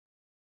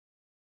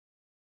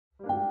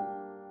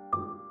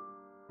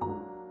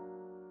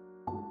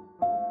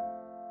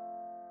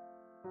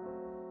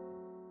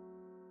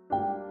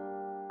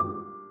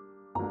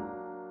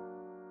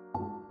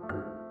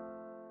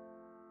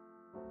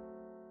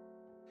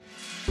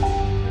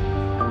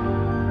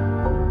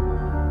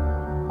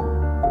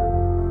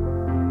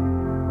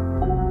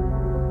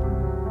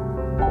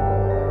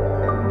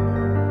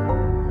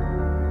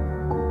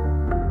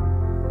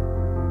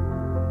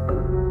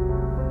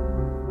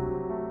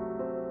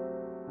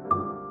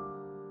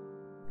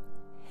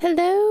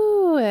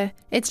Hello,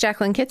 it's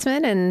Jacqueline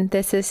Kitzman, and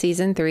this is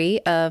season 3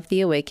 of the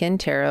Awaken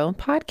Tarot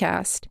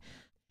podcast.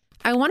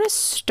 I want to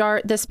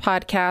start this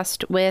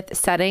podcast with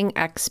setting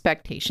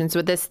expectations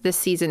with this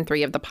season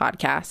 3 of the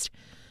podcast.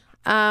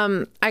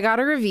 I got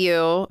a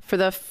review for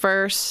the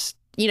first,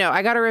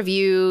 I got a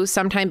review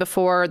sometime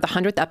before the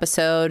 100th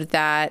episode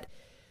that,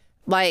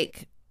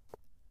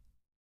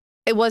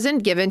 it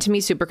wasn't given to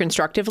me super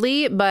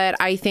constructively, but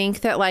I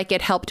think that,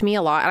 it helped me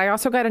a lot. And I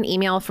also got an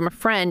email from a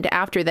friend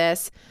after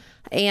this,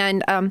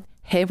 and,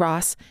 hey,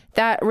 Ross,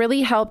 that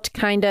really helped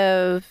me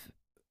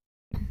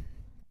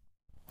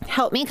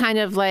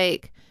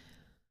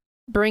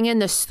bring in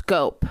the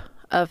scope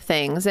of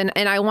things. And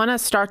I want to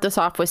start this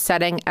off with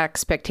setting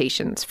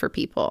expectations for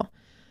people.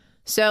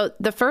 So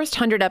the first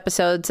 100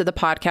 episodes of the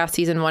podcast,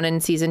 season 1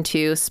 and season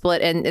 2,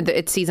 split, and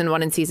it's season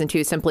 1 and season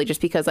 2 simply just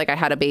because I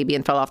had a baby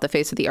and fell off the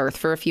face of the earth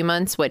for a few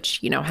months,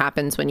 which,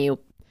 happens when you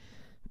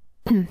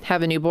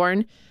have a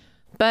newborn.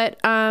 But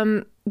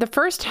the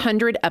first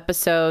 100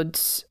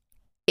 episodes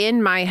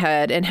in my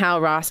head, and how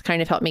Ross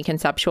kind of helped me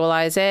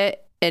conceptualize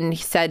it, and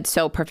he said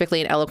so perfectly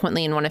and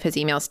eloquently in one of his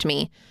emails to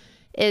me,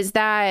 is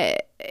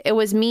that it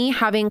was me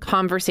having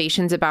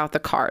conversations about the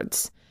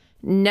cards.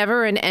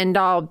 Never an end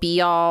all be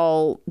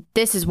all,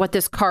 this is what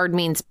this card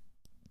means,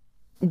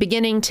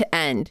 beginning to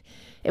end.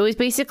 It was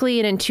basically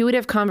an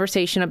intuitive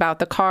conversation about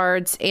the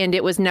cards, and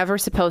it was never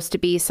supposed to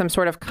be some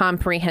sort of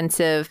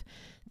comprehensive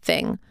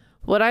thing.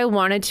 What I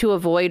wanted to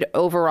avoid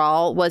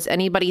overall was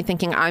anybody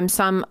thinking I'm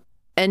some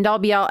end all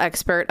be all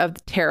expert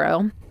of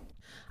tarot.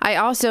 I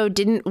also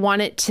didn't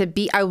want it to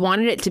be, I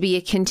wanted it to be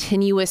a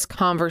continuous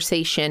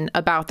conversation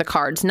about the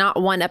cards,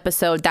 not one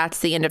episode, that's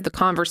the end of the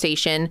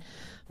conversation.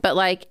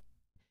 But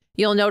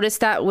you'll notice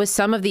that with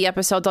some of the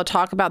episodes, I'll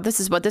talk about this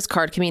is what this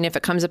card can mean if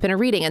it comes up in a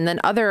reading. And then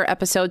other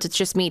episodes, it's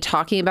just me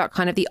talking about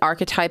kind of the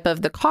archetype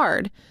of the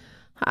card.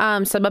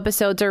 Some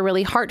episodes are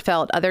really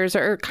heartfelt. Others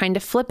are kind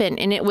of flippant.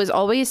 And it was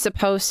always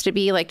supposed to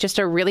be just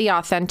a really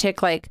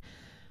authentic,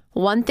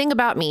 one thing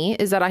about me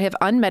is that I have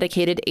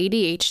unmedicated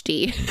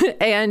ADHD,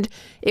 and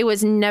it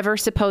was never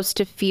supposed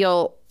to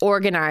feel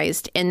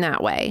organized in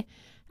that way.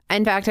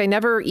 In fact, I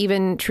never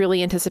even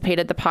truly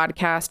anticipated the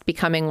podcast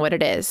becoming what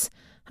it is.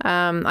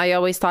 I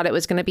always thought it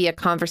was going to be a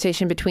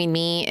conversation between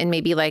me and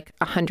maybe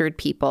 100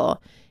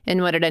 people.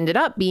 And what it ended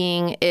up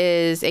being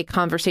is a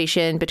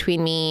conversation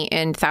between me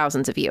and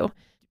thousands of you.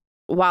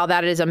 While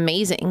that is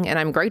amazing and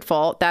I'm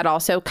grateful, that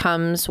also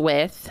comes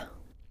with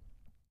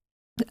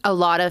a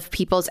lot of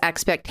people's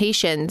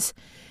expectations,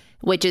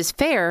 which is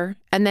fair.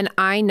 And then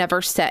I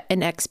never set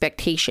an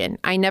expectation.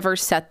 I never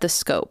set the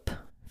scope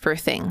for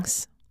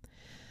things.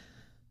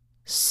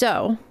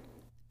 So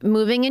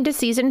moving into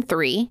season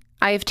 3,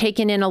 I've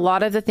taken in a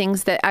lot of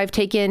things to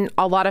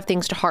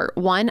heart.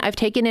 One, I've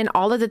taken in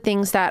all of the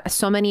things that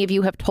so many of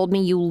you have told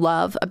me you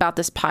love about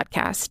this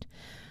podcast.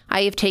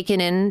 I have taken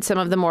in some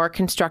of the more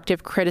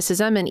constructive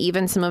criticism and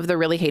even some of the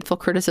really hateful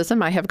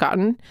criticism I have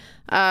gotten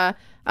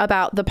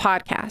about the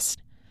podcast.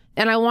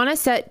 And I want to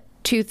set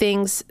 2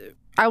 things.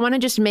 I want to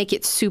just make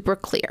it super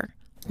clear.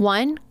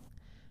 One,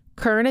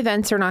 current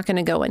events are not going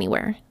to go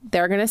anywhere.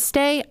 They're going to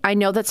stay. I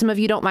know that some of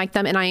you don't like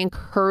them, and I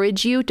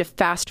encourage you to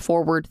fast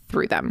forward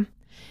through them.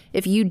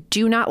 If you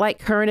do not like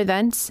current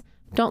events,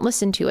 don't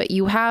listen to it.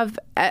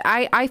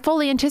 I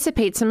fully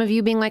anticipate some of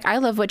you being like, I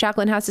love what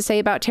Jacqueline has to say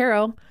about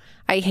tarot.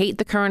 I hate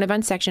the current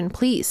events section.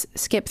 Please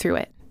skip through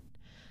it.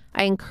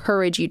 I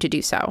encourage you to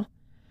do so.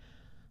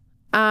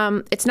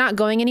 It's not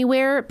going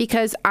anywhere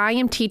because I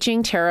am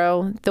teaching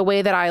tarot the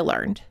way that I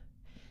learned.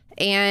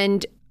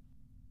 And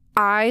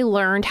I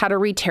learned how to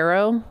read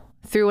tarot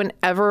through an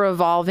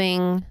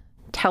ever-evolving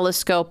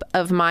telescope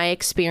of my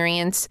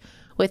experience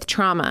with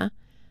trauma,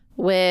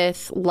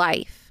 with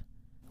life,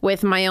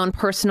 with my own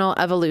personal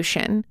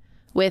evolution,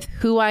 with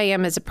who I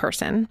am as a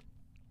person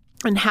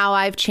and how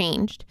I've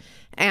changed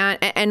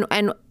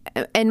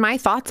and my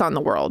thoughts on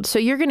the world. So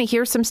you're going to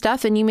hear some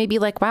stuff and you may be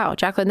like, wow,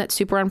 Jacqueline, that's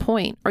super on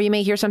point. Or you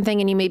may hear something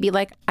and you may be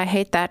like, I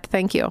hate that.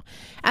 Thank you.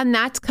 And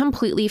that's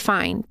completely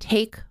fine.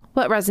 Take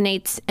what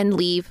resonates and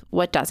leave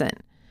what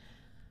doesn't.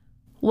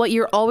 What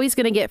you're always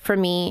going to get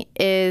from me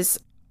is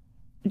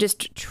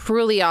just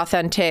truly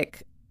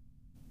authentic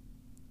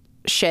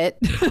shit.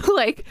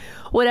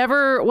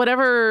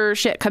 Whatever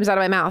shit comes out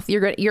of my mouth, you're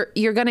going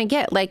to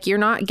get. You're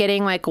not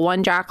getting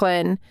one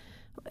Jacqueline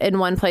in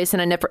one place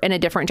and a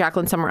different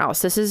Jacqueline somewhere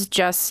else. This is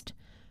just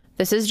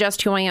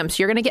who I am.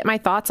 So you're going to get my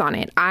thoughts on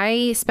it.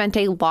 I spent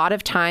a lot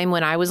of time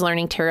when I was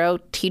learning tarot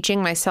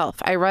teaching myself.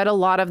 I read a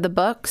lot of the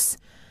books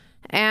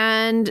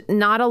and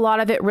not a lot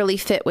of it really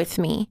fit with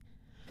me.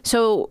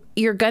 So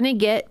you're going to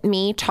get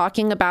me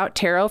talking about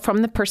tarot from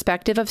the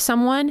perspective of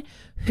someone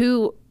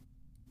who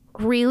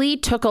really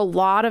took a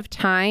lot of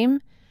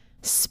time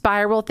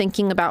spiral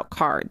thinking about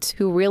cards,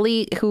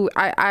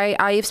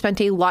 I've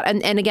spent a lot.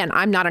 And again,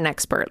 I'm not an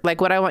expert.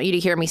 What I want you to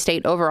hear me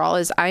state overall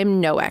is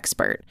I'm no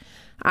expert.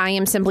 I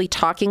am simply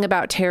talking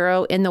about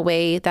tarot in the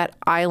way that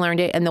I learned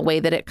it and the way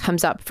that it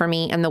comes up for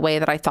me and the way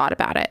that I thought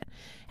about it.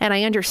 And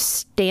I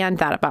understand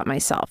that about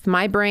myself.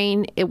 My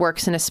brain, it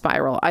works in a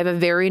spiral. I have a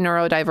very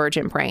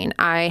neurodivergent brain.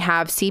 I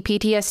have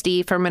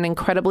CPTSD from an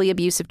incredibly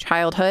abusive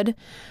childhood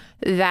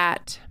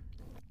that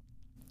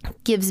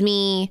gives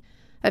me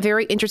a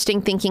very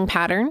interesting thinking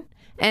pattern.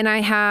 And I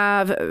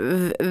have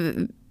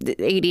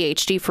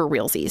ADHD for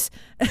realsies,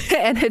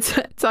 and it's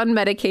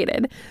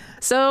unmedicated.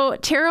 So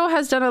tarot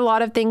has done a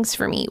lot of things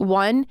for me.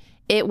 One,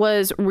 it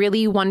was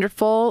really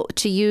wonderful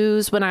to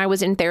use when I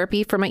was in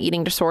therapy for my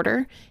eating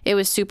disorder. It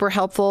was super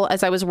helpful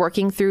as I was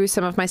working through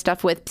some of my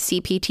stuff with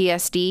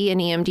CPTSD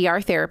and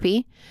EMDR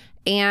therapy.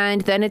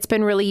 And then it's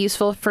been really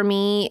useful for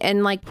me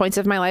in like points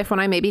of my life when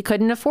I maybe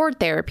couldn't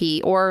afford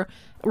therapy, or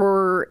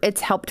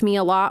it's helped me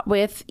a lot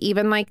with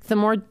even like the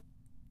more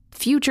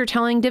future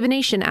telling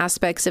divination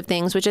aspects of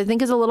things, which I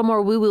think is a little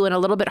more woo-woo and a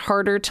little bit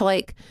harder to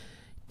like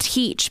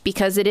teach,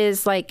 because it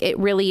is like, it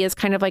really is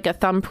kind of like a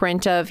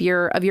thumbprint of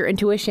your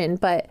intuition.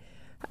 But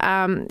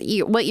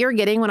what you're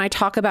getting when I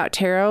talk about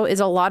tarot is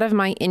a lot of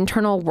my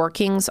internal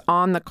workings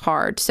on the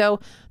card. So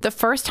the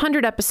first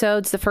 100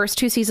 episodes, the first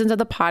 2 seasons of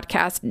the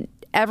podcast,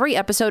 every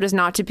episode is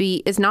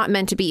not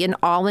meant to be an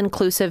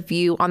all-inclusive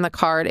view on the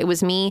card. It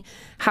was me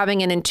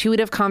having an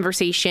intuitive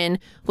conversation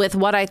with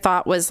what I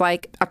thought was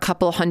like a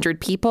couple hundred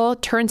people.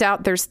 Turns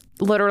out there's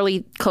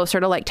literally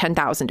closer to like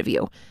 10,000 of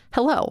you.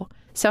 Hello.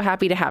 So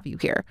happy to have you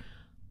here.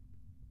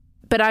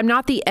 But I'm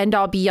not the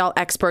end-all be-all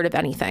expert of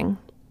anything.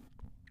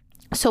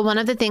 So one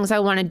of the things I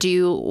want to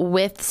do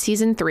with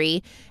season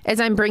 3 is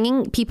I'm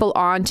bringing people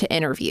on to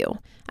interview.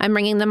 I'm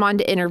bringing them on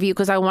to interview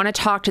because I want to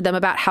talk to them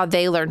about how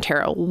they learn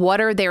tarot. What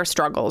are their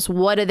struggles?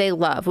 What do they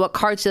love? What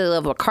cards do they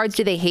love? What cards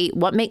do they hate?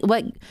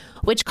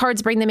 Which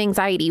cards bring them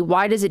anxiety?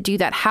 Why does it do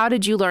that? How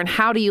did you learn?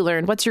 How do you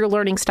learn? What's your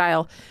learning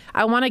style?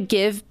 I want to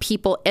give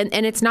people, and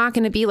it's not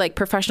going to be like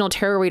professional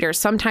tarot readers.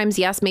 Sometimes,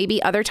 yes,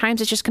 maybe. Other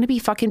times it's just going to be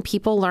fucking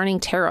people learning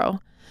tarot,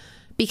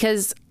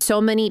 because so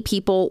many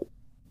people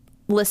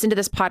listen to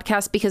this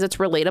podcast because it's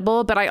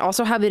relatable, but I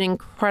also have an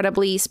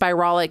incredibly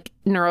spiralic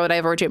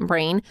neurodivergent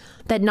brain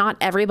that not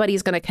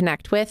everybody's going to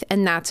connect with,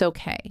 and that's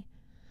okay.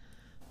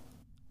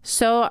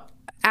 So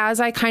as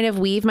I kind of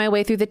weave my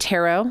way through the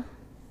tarot,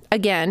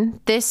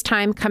 again, this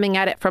time coming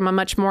at it from a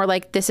much more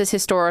like, this is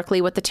historically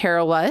what the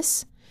tarot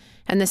was,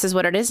 and this is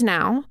what it is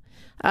now.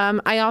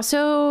 I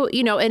also,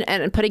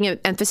 and putting an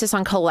emphasis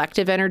on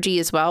collective energy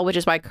as well, which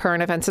is why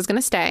current events is going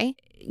to stay.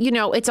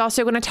 It's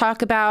also going to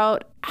talk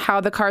about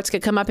how the cards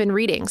could come up in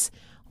readings,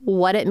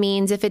 what it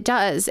means if it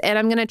does. And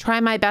I'm going to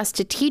try my best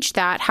to teach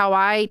that, how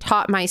I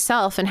taught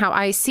myself and how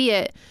I see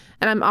it.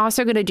 And I'm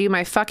also going to do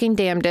my fucking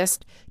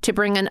damnedest to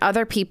bring in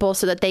other people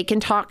so that they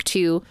can talk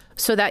to,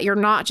 so that you're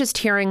not just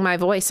hearing my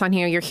voice on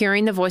here. You're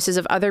hearing the voices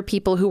of other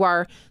people who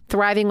are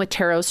thriving with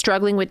tarot,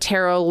 struggling with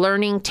tarot,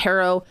 learning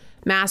tarot,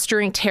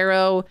 mastering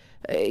tarot,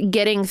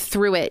 getting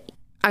through it.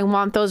 I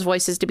want those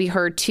voices to be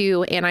heard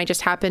too. And I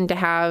just happen to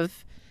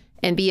have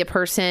and be a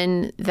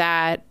person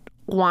that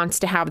wants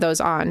to have those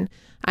on.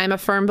 I'm a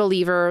firm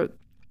believer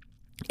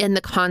in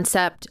the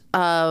concept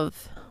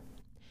of,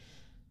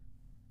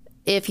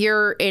 if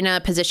you're in a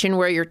position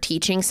where you're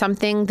teaching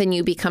something, then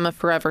you become a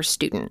forever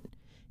student.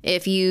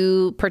 If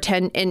you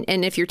pretend,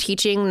 and if you're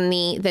teaching,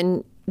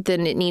 then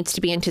it needs to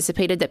be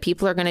anticipated that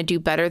people are going to do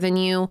better than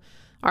you,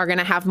 are going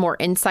to have more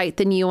insight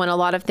than you on a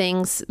lot of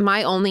things.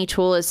 My only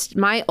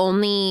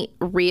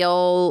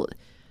real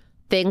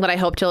thing that I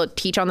hope to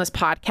teach on this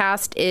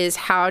podcast is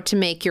how to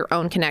make your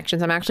own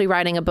connections. I'm actually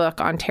writing a book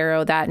on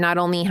tarot that not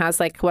only has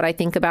like what I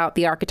think about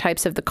the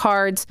archetypes of the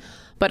cards,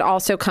 but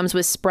also comes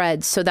with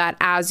spreads, so that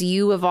as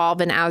you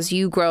evolve and as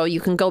you grow, you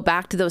can go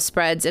back to those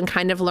spreads and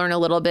kind of learn a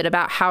little bit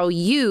about how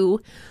you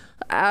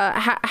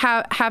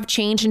have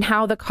changed and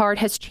how the card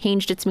has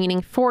changed its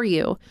meaning for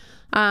you.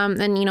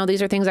 And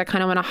these are things I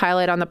kind of want to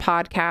highlight on the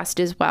podcast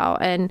as well.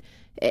 And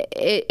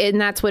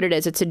that's what it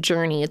is. It's a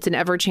journey. It's an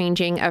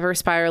ever-changing,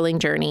 ever-spiraling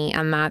journey.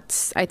 And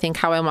that's, I think,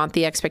 how I want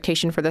the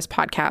expectation for this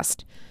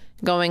podcast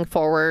going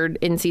forward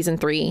in season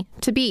 3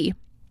 to be.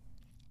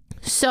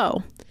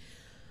 So,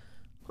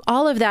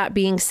 all of that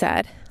being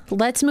said,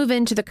 let's move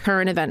into the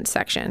current event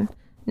section.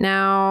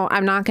 Now,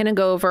 I'm not going to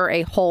go over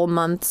a whole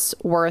month's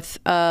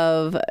worth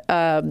of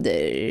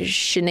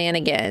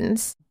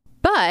shenanigans,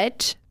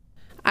 but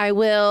I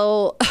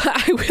will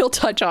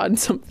touch on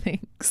some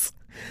things.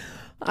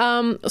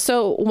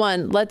 So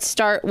one, let's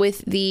start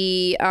with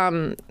the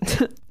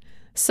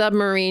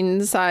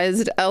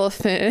submarine-sized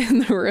elephant in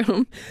the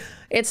room.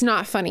 It's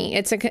not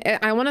funny.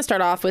 I want to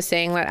start off with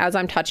saying that as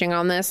I'm touching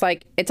on this,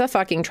 like, it's a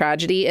fucking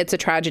tragedy. It's a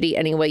tragedy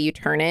any way you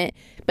turn it.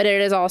 But it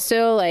is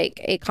also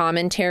like a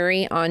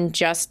commentary on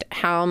just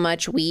how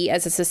much we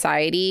as a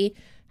society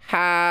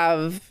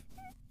have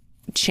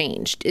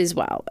changed as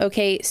well.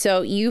 Okay,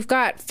 so you've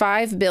got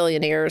 5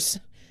 billionaires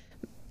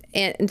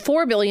and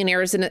 4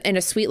 billionaires and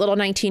a sweet little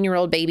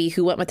 19-year-old baby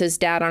who went with his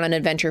dad on an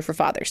adventure for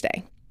Father's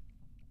Day.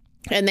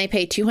 And they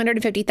pay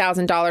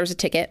 $250,000 a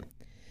ticket,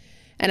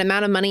 an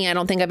amount of money I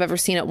don't think I've ever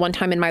seen at one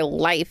time in my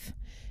life.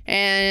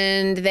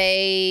 And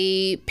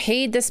they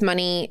paid this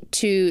money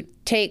to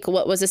take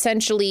what was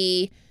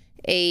essentially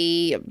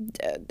a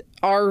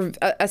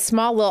a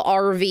small little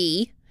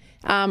RV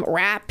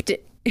wrapped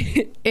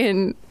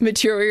in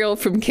material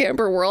from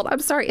Camper World. I'm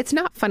sorry, it's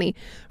not funny.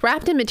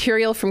 Wrapped in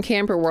material from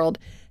Camper World,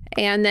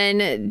 and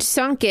then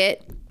sunk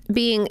it,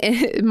 being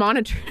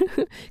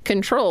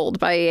controlled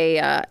by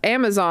a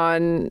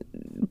Amazon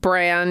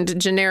brand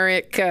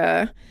generic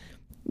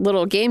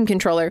little game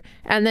controller,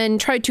 and then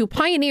tried to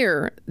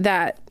pioneer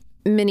that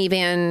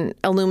minivan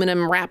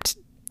aluminum wrapped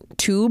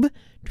tube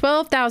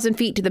 12,000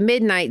 feet to the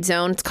midnight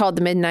zone. It's called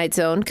the midnight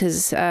zone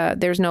because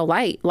there's no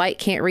light. Light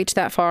can't reach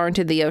that far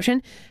into the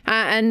ocean.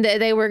 And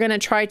they were going to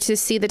try to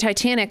see the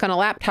Titanic on a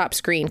laptop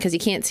screen because you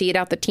can't see it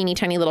out the teeny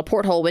tiny little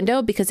porthole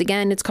window because,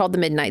 again, it's called the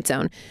midnight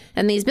zone.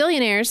 And these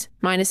billionaires,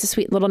 minus a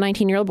sweet little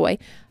 19-year-old boy,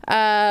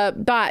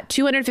 bought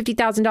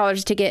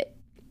 $250,000 to get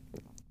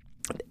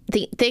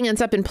the thing ends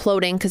up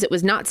imploding because it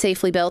was not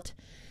safely built.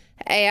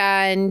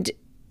 And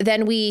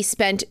then we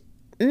spent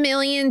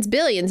millions,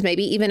 billions,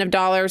 maybe even of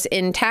dollars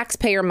in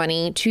taxpayer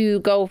money to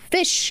go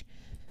fish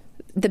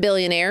the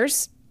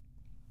billionaires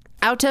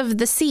out of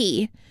the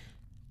sea.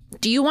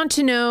 Do you want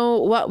to know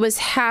what was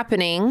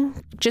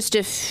happening just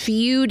a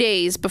few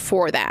days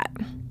before that?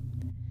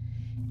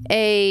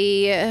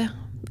 A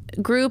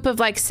group of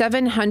like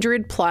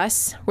 700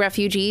 plus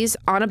refugees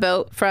on a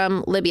boat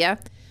from Libya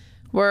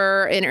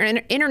were in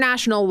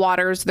international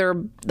waters.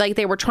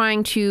 They were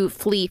trying to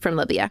flee from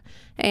Libya,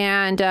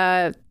 and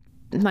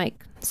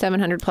like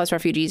 700 plus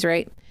refugees,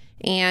 right?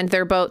 And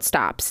their boat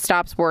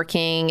stops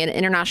working in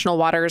international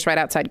waters right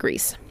outside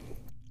Greece.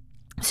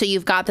 So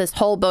you've got this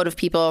whole boat of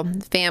people,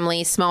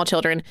 families, small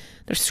children,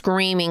 they're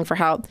screaming for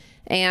help,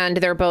 and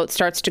their boat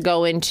starts to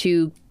go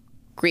into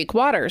Greek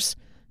waters.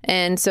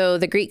 And so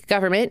the Greek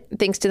government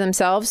thinks to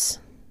themselves,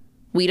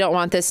 we don't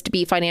want this to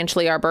be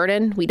financially our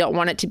burden. We don't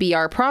want it to be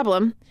our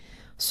problem.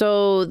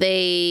 So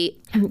they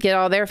get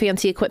all their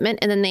fancy equipment,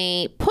 and then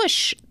they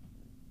push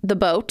the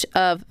boat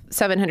of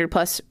 700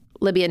 plus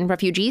Libyan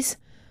refugees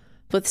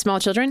with small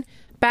children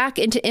back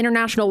into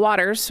international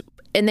waters.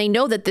 And they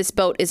know that this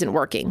boat isn't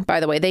working, by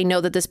the way. They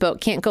know that this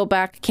boat can't go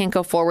back, can't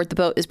go forward. The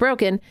boat is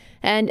broken.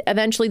 And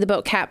eventually the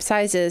boat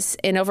capsizes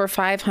and over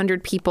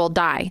 500 people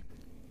die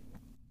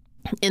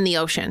in the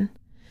ocean.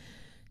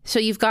 So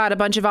you've got a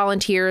bunch of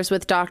volunteers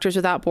with Doctors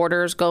Without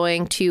Borders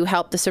going to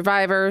help the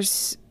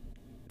survivors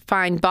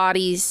find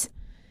bodies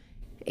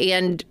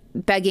and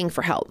begging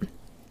for help,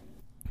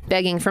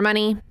 begging for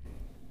money,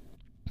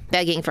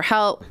 begging for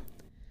help.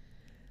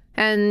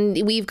 And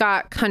we've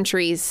got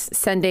countries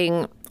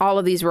sending all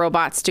of these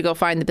robots to go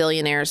find the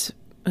billionaires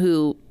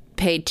who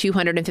paid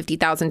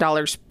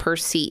 $250,000 per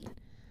seat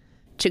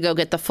to go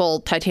get the full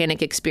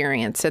Titanic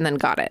experience and then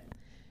got it.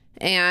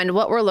 And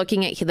what we're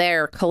looking at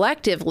there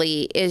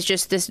collectively is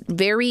just this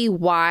very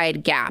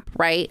wide gap,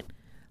 right?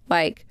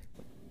 Like,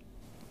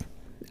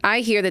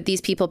 I hear that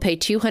these people pay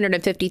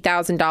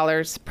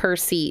 $250,000 per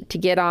seat to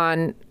get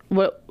on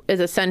what is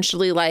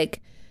essentially like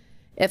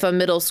if a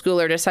middle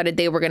schooler decided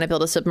they were going to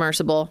build a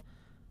submersible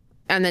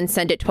and then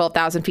send it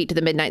 12,000 feet to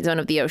the midnight zone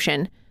of the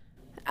ocean.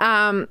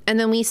 And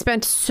then we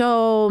spent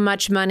so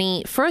much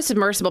money for a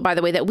submersible, by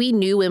the way, that we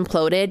knew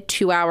imploded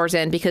 2 hours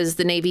in because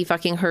the Navy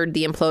fucking heard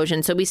the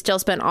implosion. So we still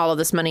spent all of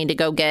this money to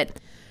go get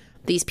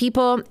these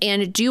people.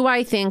 And do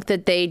I think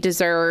that they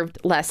deserved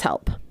less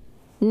help?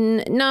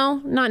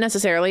 No, not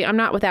necessarily. I'm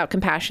not without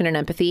compassion and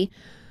empathy.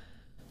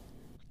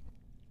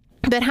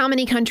 But how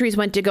many countries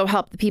went to go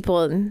help the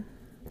people in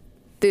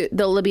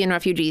the Libyan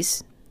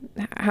refugees?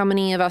 How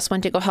many of us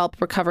went to go help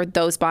recover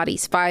those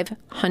bodies?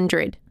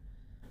 500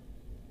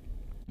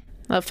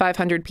 of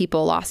 500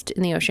 people lost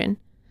in the ocean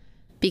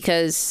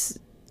because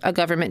a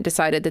government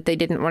decided that they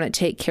didn't want to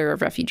take care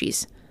of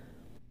refugees.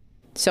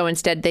 So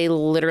instead, they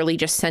literally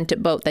just sent a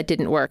boat that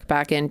didn't work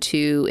back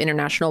into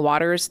international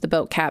waters. The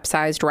boat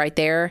capsized right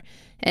there.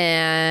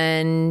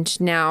 And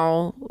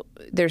now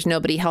there's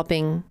nobody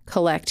helping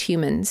collect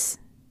humans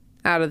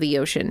out of the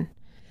ocean.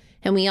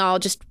 And we all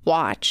just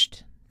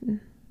watched.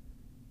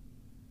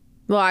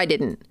 Well, I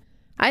didn't.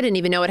 I didn't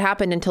even know it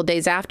happened until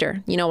days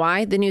after. You know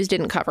why? The news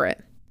didn't cover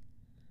it.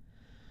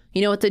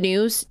 You know what the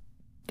news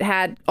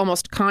had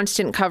almost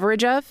constant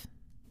coverage of?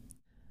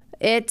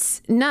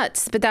 It's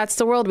nuts, but that's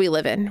the world we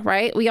live in,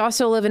 right? We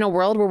also live in a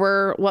world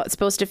where we're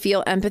supposed to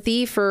feel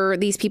empathy for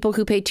these people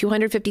who pay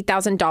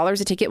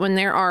 $250,000 a ticket when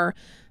there are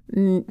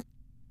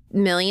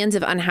millions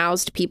of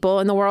unhoused people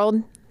in the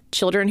world,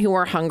 children who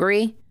are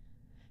hungry,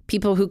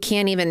 people who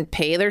can't even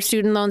pay their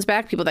student loans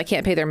back, people that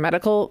can't pay their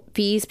medical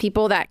fees,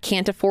 people that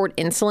can't afford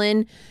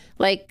insulin.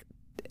 Like,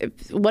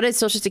 what is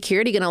Social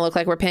Security going to look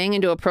like? We're paying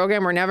into a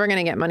program we're never going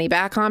to get money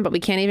back on, but we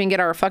can't even get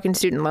our fucking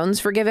student loans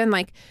forgiven.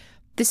 Like,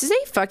 this is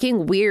a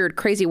fucking weird,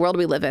 crazy world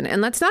we live in.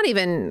 And let's not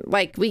even,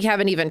 like, we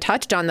haven't even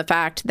touched on the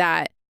fact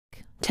that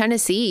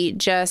Tennessee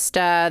just,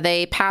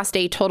 they passed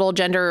a total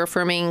gender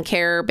affirming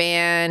care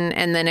ban,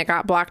 and then it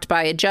got blocked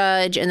by a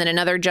judge, and then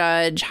another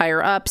judge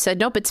higher up said,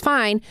 nope, it's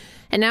fine.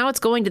 And now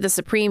it's going to the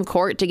Supreme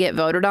Court to get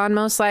voted on,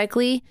 most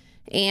likely.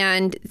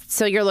 And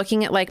so you're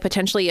looking at like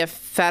potentially a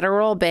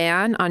federal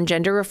ban on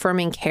gender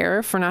affirming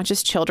care for not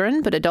just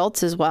children, but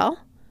adults as well.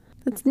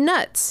 That's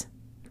nuts,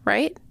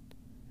 right?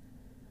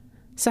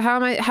 So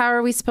how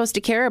are we supposed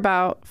to care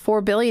about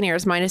 4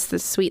 billionaires minus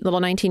this sweet little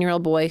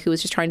 19-year-old boy who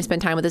was just trying to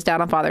spend time with his dad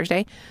on Father's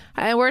Day?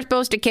 And we're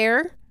supposed to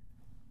care?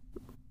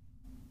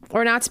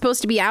 We're not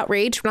supposed to be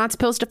outraged. We're not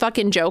supposed to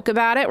fucking joke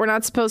about it. We're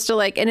not supposed to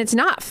and it's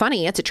not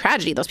funny. It's a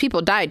tragedy. Those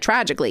people died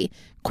tragically.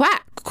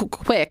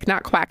 Quickly.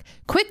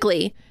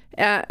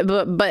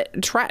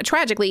 But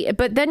tragically.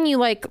 But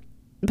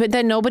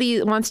then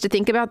nobody wants to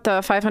think about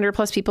the 500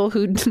 plus people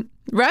who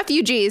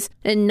refugees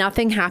and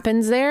nothing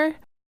happens there.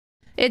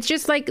 It's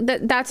just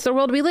that's the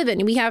world we live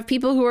in. We have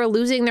people who are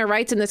losing their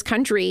rights in this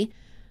country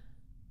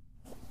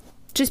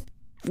just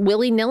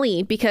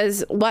willy-nilly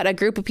because a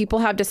group of people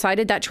have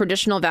decided that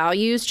traditional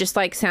values just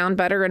sound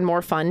better and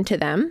more fun to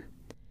them.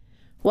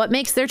 What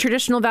makes their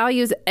traditional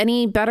values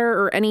any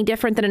better or any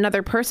different than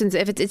another person's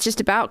if it's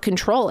just about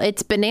control?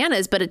 It's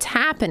bananas, but it's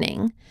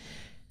happening.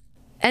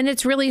 And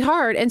it's really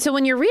hard. And so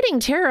when you're reading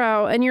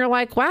tarot and you're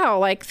like,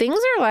 wow, things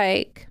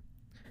are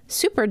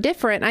super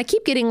different. I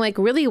keep getting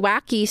really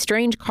wacky,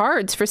 strange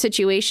cards for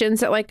situations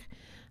that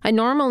I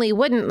normally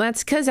wouldn't.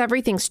 That's because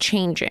everything's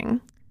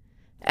changing.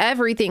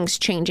 Everything's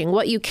changing.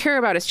 What you care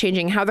about is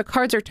changing. How the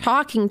cards are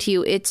talking to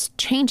you, it's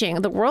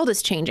changing. The world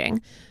is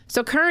changing.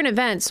 So current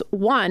events,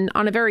 one,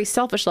 on a very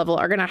selfish level,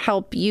 are going to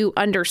help you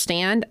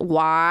understand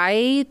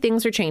why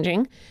things are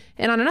changing.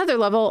 And on another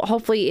level,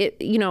 hopefully,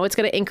 it's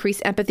going to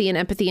increase empathy, and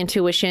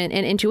intuition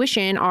and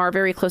intuition are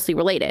very closely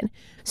related.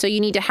 So you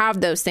need to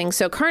have those things.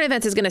 So current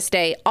events is going to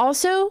stay.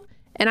 Also,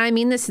 and I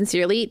mean this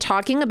sincerely,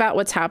 talking about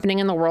what's happening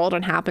in the world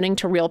and happening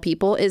to real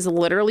people is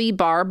literally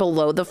bar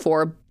below the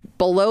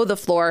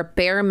floor,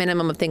 bare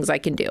minimum of things I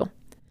can do.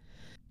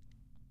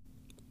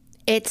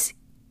 It's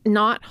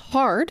not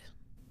hard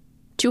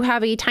to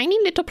have a tiny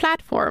little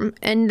platform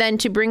and then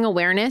to bring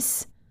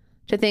awareness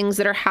to things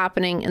that are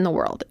happening in the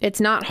world. It's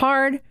not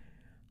hard.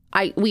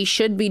 We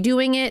should be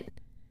doing it.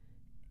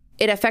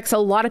 It affects a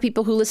lot of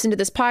people who listen to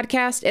this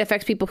podcast. It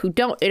affects people who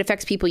don't. It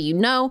affects people you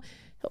know.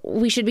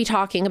 We should be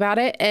talking about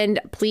it.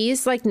 And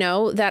please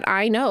know that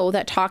I know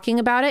that talking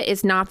about it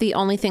is not the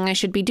only thing I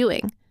should be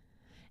doing.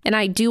 And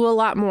I do a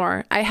lot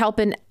more. I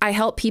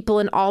help people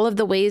in all of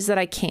the ways that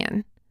I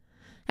can.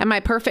 Am I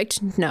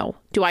perfect? No.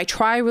 Do I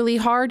try really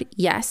hard?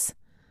 Yes.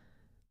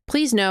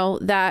 Please know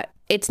that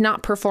it's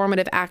not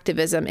performative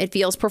activism. It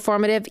feels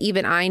performative.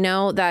 Even I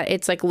know that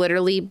it's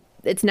literally,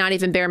 it's not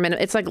even bare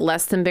minimum. It's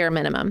less than bare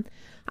minimum.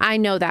 I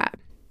know that.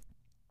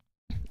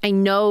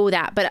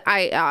 But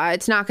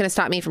it's not going to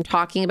stop me from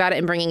talking about it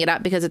and bringing it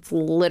up because it's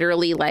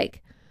literally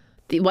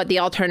what the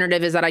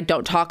alternative is that I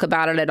don't talk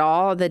about it at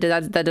all.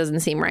 That doesn't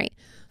seem right.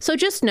 So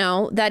just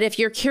know that if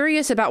you're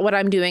curious about what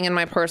I'm doing in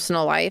my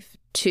personal life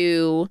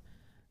to,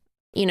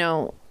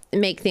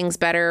 make things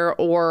better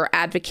or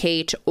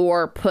advocate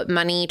or put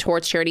money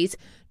towards charities,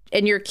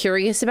 and you're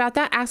curious about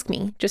that, ask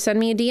me. Just send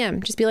me a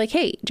DM. Just be like,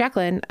 hey,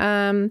 Jacqueline,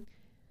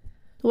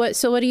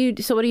 what are you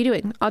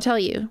doing? I'll tell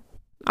you.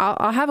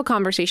 I'll have a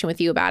conversation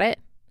with you about it.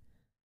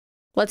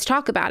 Let's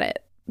talk about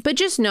it. But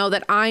just know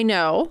that I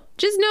know.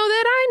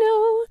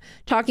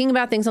 Talking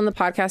about things on the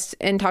podcast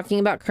and talking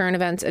about current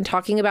events and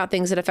talking about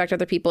things that affect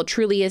other people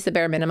truly is the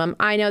bare minimum.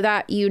 I know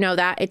that. You know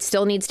that. It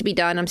still needs to be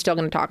done. I'm still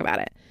going to talk about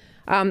it.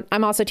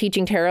 I'm also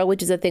teaching tarot,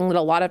 which is a thing that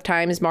a lot of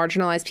times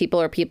marginalized people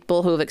or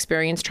people who have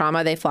experienced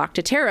trauma, they flock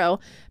to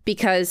tarot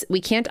because we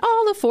can't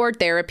all afford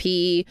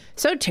therapy.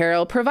 So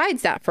tarot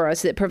provides that for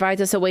us. It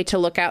provides us a way to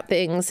look at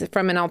things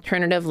from an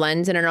alternative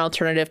lens and an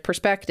alternative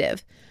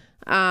perspective.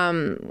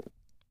 And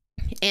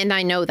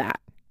I know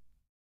that.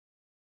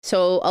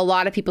 So a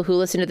lot of people who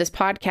listen to this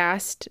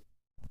podcast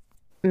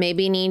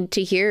maybe need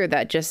to hear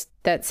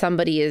that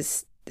somebody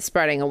is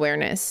spreading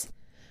awareness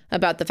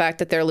about the fact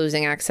that they're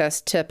losing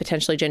access to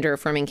potentially gender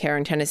affirming care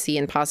in Tennessee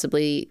and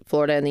possibly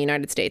Florida and the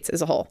United States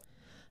as a whole.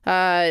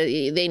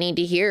 They need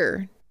to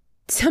hear.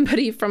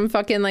 Somebody from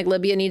fucking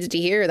Libya needs to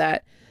hear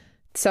that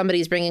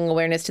somebody's bringing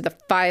awareness to the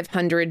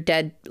 500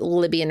 dead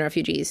Libyan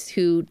refugees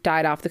who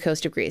died off the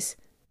coast of Greece.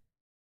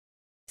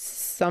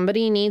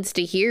 Somebody needs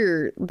to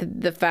hear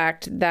the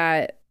fact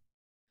that,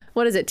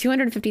 what is it,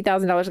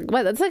 $250,000?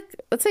 What? That's like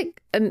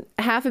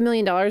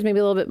 $500,000, maybe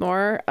a little bit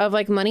more of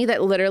money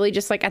that literally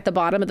just at the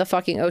bottom of the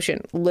fucking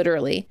ocean,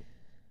 literally.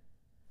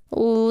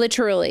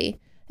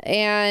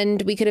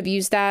 And we could have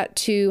used that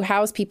to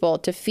house people,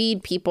 to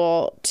feed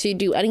people, to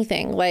do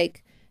anything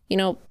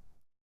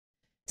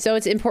so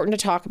it's important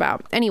to talk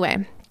about.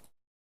 Anyway.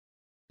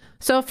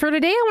 So for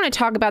today, I want to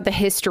talk about the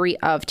history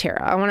of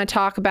tarot. I want to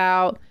talk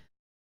about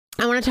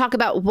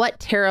what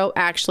tarot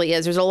actually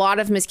is. There's a lot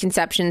of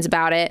misconceptions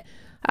about it.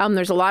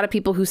 There's a lot of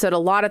people who said a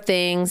lot of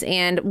things,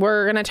 and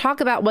we're going to talk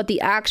about what the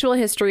actual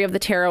history of the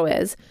tarot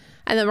is.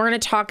 And then we're going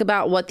to talk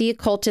about what the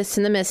occultists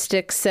and the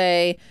mystics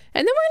say.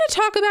 And then we're going to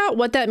talk about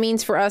what that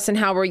means for us and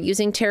how we're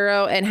using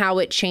tarot and how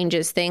it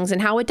changes things and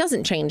how it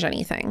doesn't change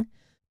anything.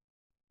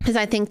 Because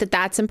I think that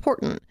that's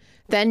important.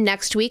 Then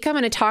next week, I'm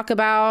going to talk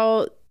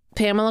about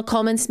Pamela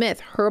Coleman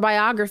Smith, her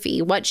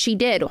biography, what she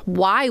did,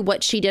 why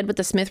what she did with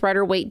the Smith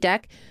Rider-Waite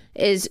deck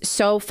is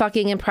so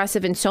fucking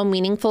impressive and so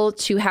meaningful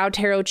to how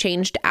tarot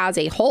changed as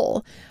a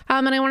whole.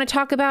 And I want to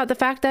talk about the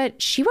fact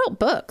that she wrote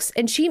books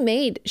and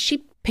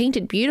she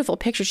painted beautiful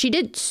pictures. She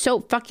did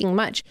so fucking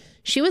much.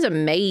 She was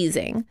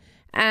amazing.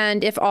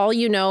 And if all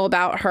you know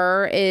about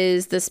her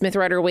is the Smith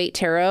Rider-Waite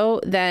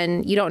Tarot,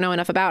 then you don't know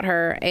enough about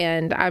her.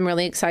 And I'm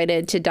really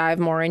excited to dive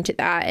more into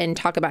that and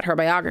talk about her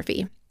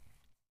biography.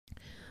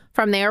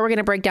 From there, we're going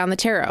to break down the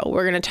tarot.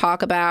 We're going to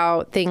talk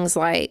about things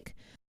like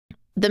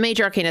the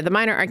major arcana, the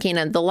minor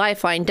arcana, the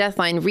lifeline,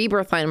 deathline,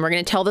 rebirth line. We're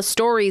going to tell the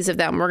stories of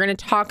them. We're going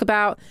to talk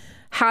about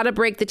how to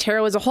break the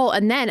tarot as a whole.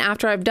 And then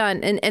after I've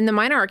done, and the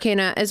minor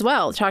arcana as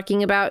well,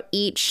 talking about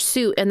each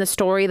suit and the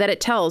story that it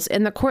tells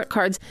and the court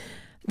cards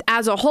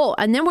as a whole.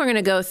 And then we're going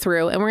to go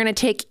through and we're going to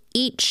take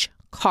each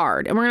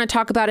card and we're going to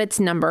talk about its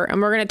number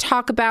and we're going to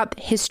talk about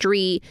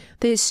history,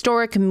 the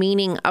historic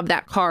meaning of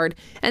that card.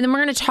 And then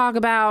we're going to talk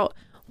about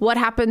what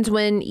happens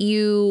when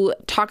you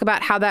talk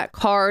about how that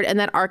card and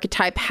that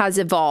archetype has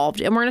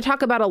evolved. And we're going to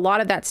talk about a lot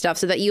of that stuff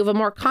so that you have a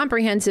more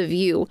comprehensive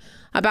view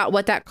about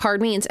what that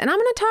card means. And I'm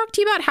going to talk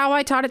to you about how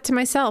I taught it to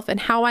myself and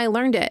how I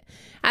learned it.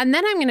 And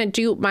then I'm going to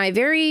do my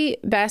very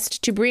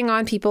best to bring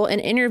on people and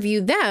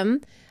interview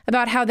them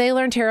about how they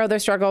learn tarot, their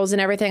struggles,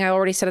 and everything I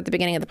already said at the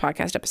beginning of the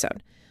podcast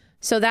episode.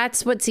 So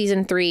that's what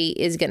season 3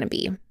 is going to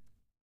be.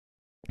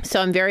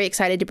 So I'm very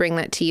excited to bring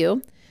that to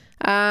you.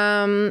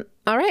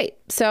 All right.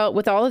 So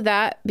with all of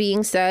that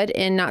being said,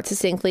 and not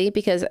succinctly,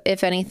 because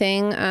if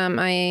anything,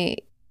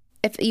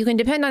 if you can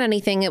depend on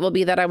anything, it will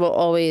be that I will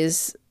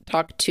always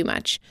talk too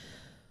much.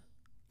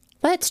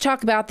 Let's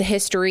talk about the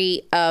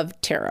history of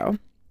tarot.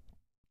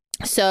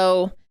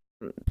 So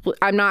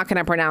I'm not going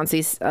to pronounce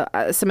these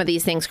some of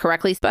these things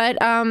correctly, but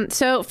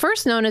so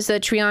first known as the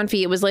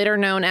Trionfi, it was later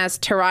known as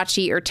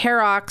Tarocchi or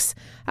Tarox.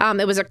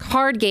 It was a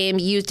card game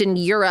used in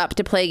Europe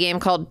to play a game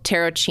called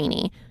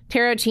Tarocchini.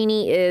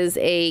 Tarocchini is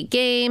a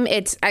game.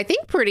 It's, I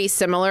think, pretty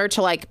similar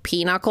to like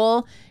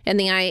Pinochle and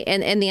the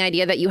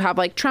idea that you have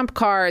like trump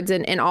cards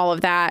and all of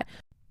that.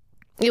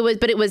 It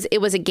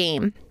was a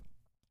game.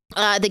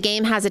 The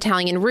game has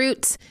Italian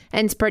roots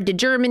and spread to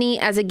Germany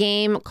as a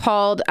game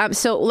called,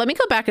 so let me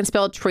go back and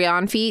spell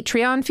Trionfi.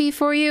 Trionfi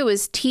for you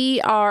is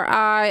Trionfi.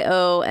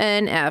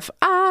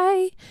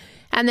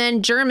 And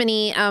then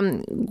Germany,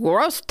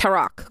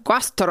 Grosstarok.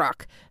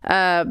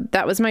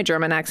 That was my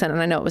German accent, and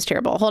I know it was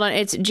terrible. Hold on.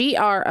 It's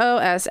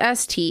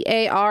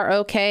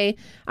Grosstarok.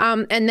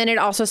 And then it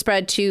also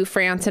spread to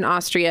France and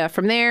Austria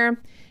from there.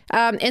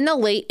 In the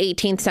late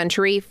 18th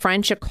century,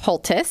 French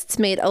occultists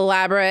made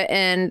elaborate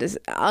and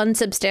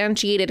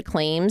unsubstantiated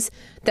claims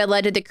that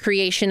led to the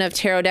creation of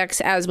tarot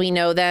decks as we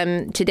know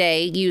them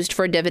today, used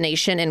for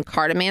divination and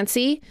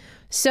cartomancy.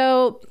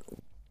 So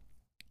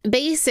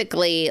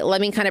basically,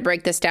 let me kind of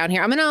break this down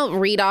here. I'm going to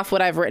read off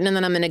what I've written and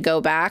then I'm going to go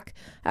back.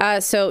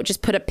 So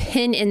just put a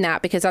pin in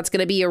that because that's going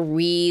to be a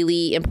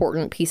really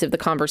important piece of the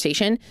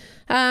conversation.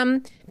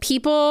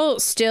 People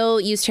still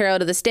use tarot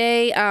to this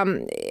day.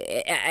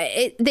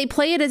 They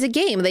play it as a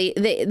game.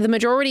 The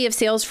majority of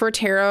sales for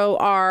tarot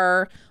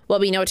are what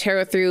we know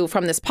tarot through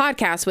from this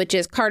podcast, which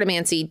is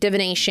cartomancy,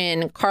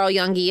 divination, Carl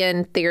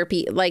Jungian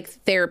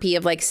therapy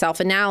of like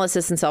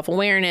self-analysis and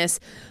self-awareness.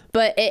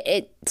 But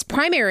its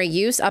primary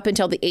use up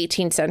until the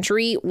 18th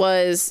century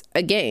was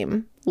a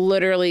game,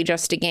 literally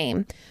just a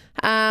game.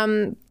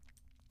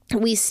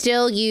 We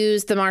still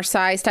use the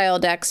Marseille style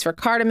decks for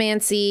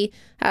cartomancy.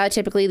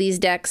 Typically, these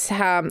decks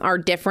are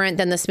different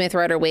than the Smith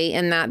Rider-Waite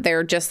in that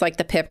they're just like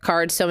the pip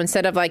cards. So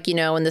instead of like,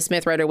 in the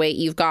Smith Rider-Waite,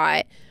 you've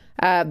got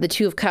the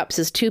Two of Cups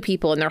is two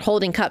people and they're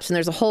holding cups and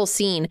there's a whole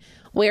scene.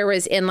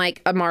 Whereas in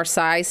like a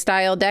Marseille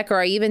style deck, or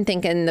I even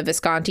think in the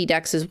Visconti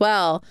decks as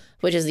well,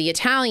 which is the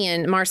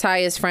Italian,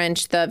 Marseille is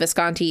French, the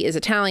Visconti is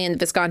Italian. The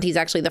Visconti is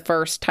actually the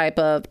first type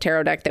of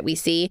tarot deck that we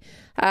see.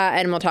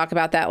 And we'll talk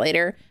about that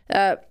later.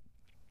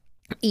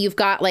 You've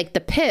got like the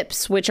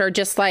pips, which are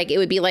just like, it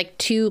would be like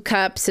 2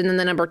 cups and then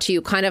the number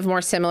 2, kind of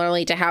more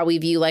similarly to how we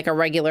view like a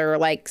regular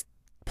like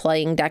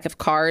playing deck of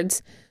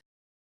cards.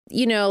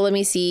 Let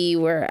me see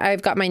where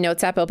I've got my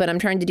notes app open. I'm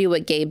trying to do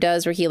what Gabe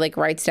does where he like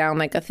writes down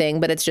like a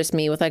thing, but it's just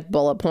me with like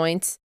bullet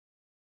points.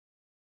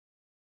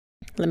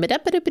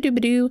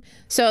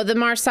 So the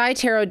Marseille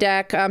tarot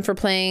deck for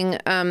playing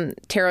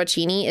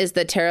Tarocchini is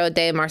the Tarot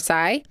de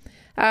Marseille.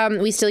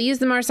 We still use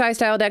the Marseille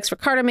style decks for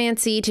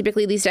cartomancy.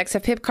 Typically, these decks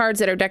have pip cards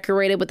that are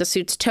decorated with the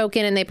suit's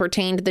token and they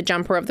pertain to the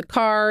number of the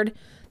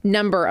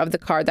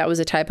card. That was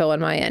a typo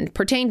on my end.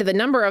 Pertain to the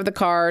number of the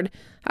card,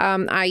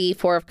 i.e.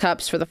 4 of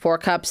cups for the 4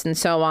 cups and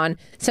so on,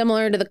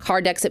 similar to the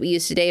card decks that we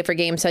use today for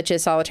games such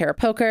as solitaire or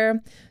poker.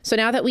 So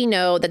now that we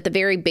know that the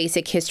very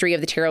basic history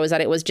of the tarot is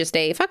that it was just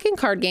a fucking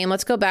card game,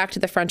 let's go back to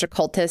the French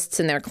occultists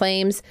and their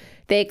claims.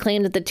 They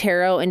claim that the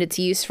tarot and its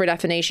use for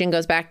divination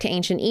goes back to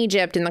ancient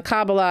Egypt and the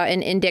Kabbalah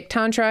and Indic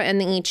Tantra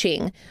and the I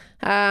Ching.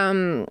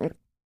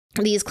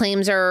 These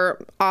claims are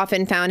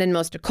often found in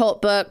most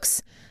occult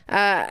books,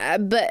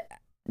 but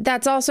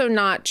That's also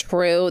not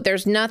true.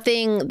 There's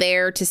nothing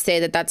there to say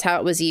that that's how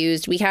it was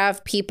used. We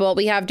have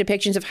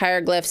depictions of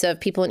hieroglyphs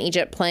of people in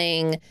Egypt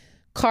playing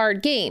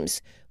card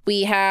games.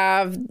 We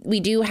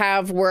do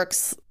have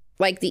works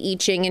like the I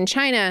Ching in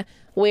China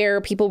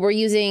where people were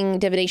using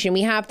divination.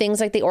 We have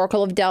things like the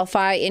Oracle of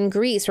Delphi in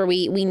Greece where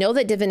we know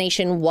that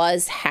divination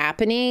was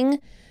happening,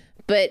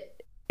 but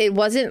it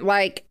wasn't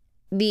like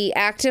the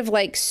active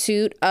like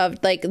suit of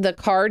like the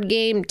card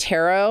game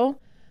tarot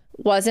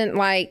wasn't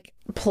like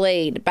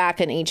played back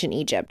in ancient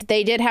Egypt.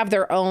 They did have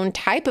their own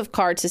type of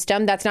card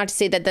system. That's not to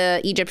say that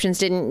the Egyptians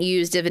didn't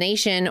use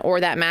divination or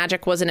that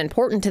magic wasn't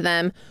important to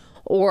them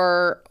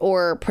or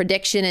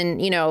prediction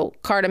and,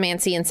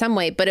 cartomancy in some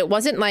way, but it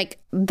wasn't like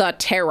the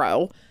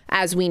tarot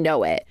as we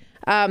know it.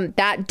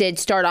 That did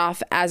start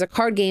off as a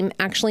card game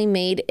actually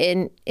made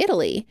in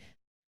Italy.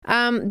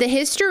 The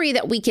history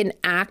that we can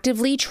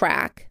actively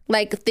track,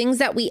 like things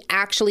that we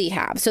actually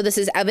have, so this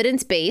is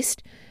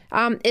evidence-based,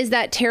 is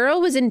that tarot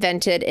was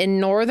invented in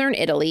northern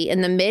Italy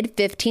in the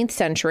mid-15th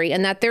century,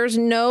 and that there's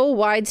no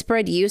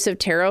widespread use of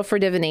tarot for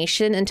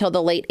divination until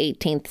the late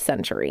 18th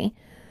century.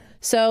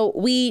 So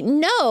we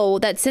know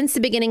that since the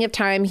beginning of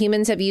time,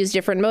 humans have used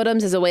different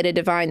modems as a way to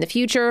divine the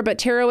future, but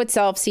tarot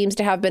itself seems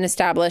to have been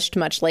established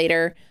much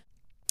later.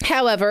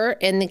 However,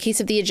 in the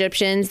case of the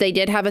Egyptians, they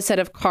did have a set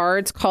of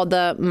cards called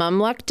the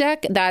Mamluk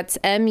deck. That's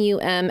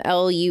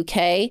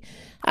Mumluk.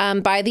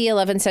 By the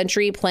 11th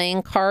century,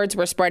 playing cards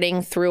were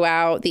spreading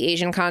throughout the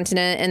Asian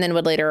continent and then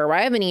would later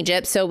arrive in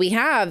Egypt. So we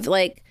have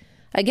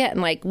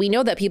we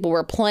know that people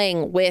were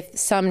playing with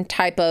some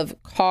type of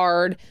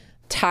card,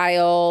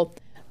 tile,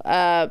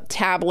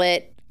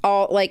 tablet,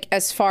 all like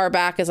as far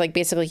back as like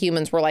basically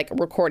humans were like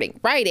recording,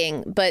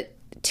 writing. But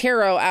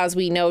tarot, as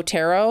we know,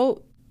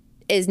 tarot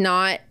is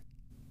not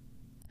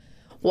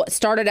what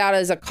started out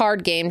as a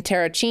card game,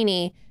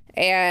 Tarocchini,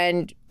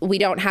 and we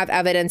don't have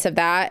evidence of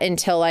that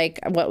until like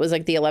what was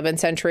like the 11th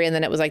century, and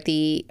then it was like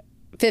the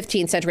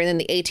 15th century, and then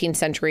the 18th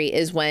century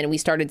is when we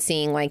started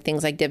seeing like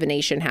things like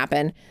divination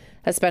happen,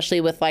 especially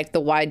with like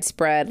the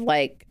widespread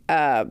like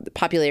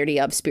popularity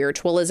of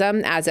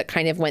spiritualism as it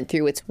kind of went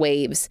through its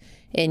waves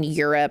in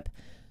Europe.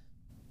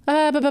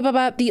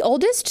 The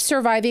oldest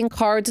surviving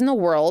cards in the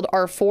world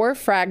are 4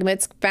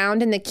 fragments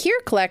found in the Kir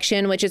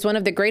collection, which is one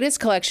of the greatest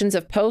collections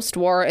of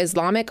post-war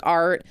Islamic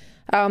art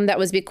that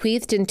was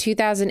bequeathed in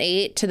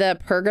 2008 to the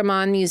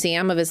Pergamon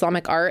Museum of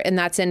Islamic Art, and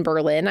that's in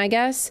Berlin, I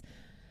guess.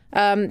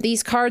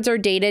 These cards are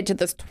dated to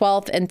the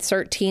 12th and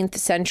 13th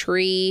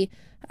century,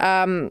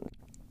 or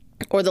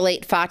the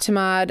late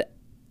Fatimid.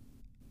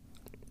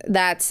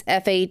 That's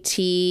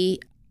Fatimid,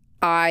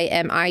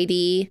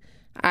 Ayyubid,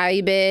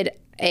 Ayyubid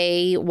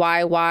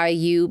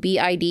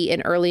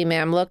in early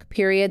Mamluk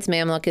periods.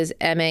 Mamluk is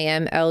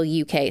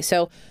Mamluk.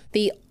 So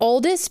the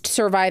oldest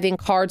surviving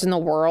cards in the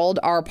world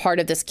are part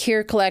of this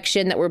Kir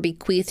collection that were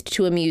bequeathed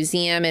to a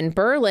museum in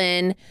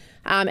Berlin.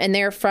 And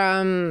they're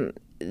from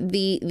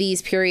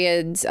these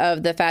periods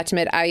of the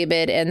Fatimid,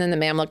 Ayyubid, and then the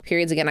Mamluk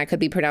periods. Again, I could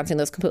be pronouncing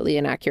those completely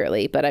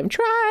inaccurately, but I'm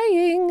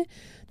trying.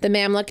 The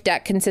Mamluk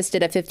deck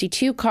consisted of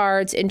 52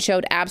 cards and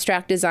showed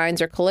abstract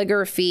designs or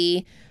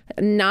calligraphy,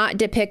 not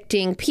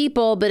depicting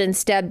people, but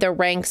instead the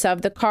ranks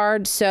of the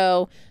card.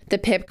 So the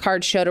pip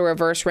card showed a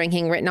reverse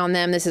ranking written on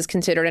them. This is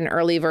considered an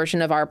early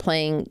version of our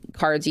playing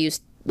cards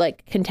used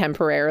like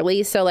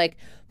contemporarily. So like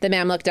the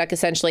Mamluk deck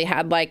essentially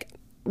had like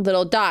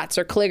little dots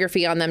or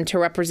calligraphy on them to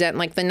represent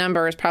like the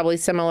numbers, probably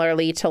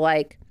similarly to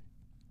like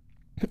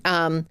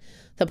the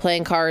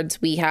playing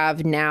cards we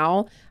have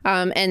now.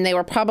 And they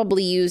were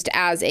probably used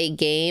as a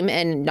game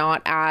and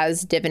not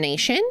as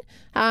divination.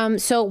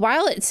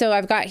 So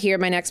I've got here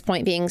my next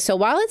point being, so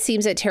while it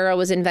seems that tarot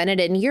was invented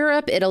in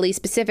Europe, Italy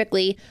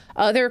specifically,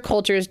 other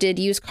cultures did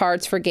use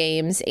cards for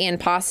games and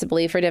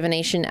possibly for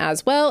divination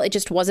as well. It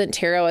just wasn't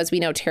tarot as we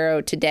know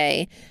tarot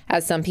today,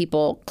 as some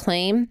people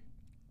claim.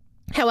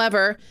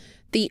 However,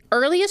 the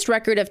earliest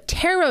record of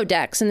tarot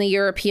decks in the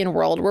European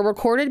world were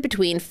recorded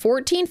between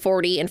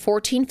 1440 and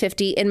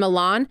 1450 in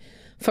Milan,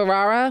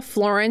 Ferrara,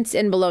 Florence,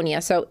 and Bologna,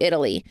 so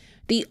Italy.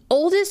 The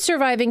oldest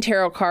surviving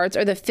tarot cards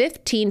are the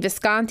 15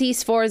 Visconti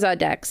Sforza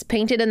decks,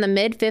 painted in the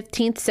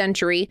mid-15th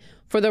century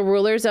for the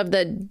rulers of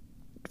the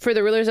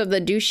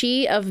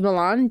Duchy of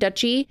Milan,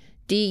 Duchy,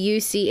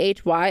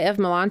 Duchy of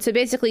Milan. So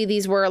basically,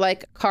 these were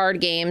like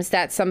card games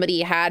that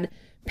somebody had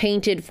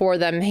painted for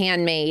them,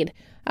 handmade.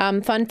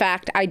 Fun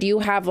fact, I do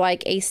have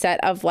like a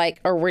set of like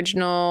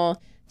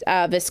original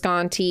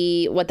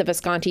Visconti, what the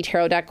Visconti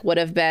tarot deck would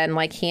have been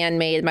like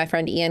handmade. My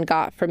friend Ian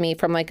got for me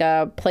from like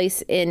a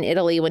place in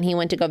Italy when he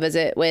went to go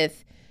visit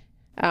with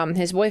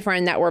his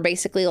boyfriend, that were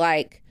basically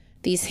like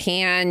these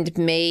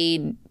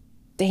handmade,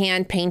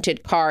 hand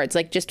painted cards,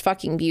 like just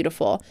fucking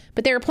beautiful.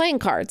 But they were playing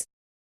cards.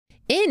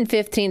 In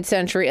 15th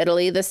century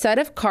Italy, the set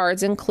of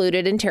cards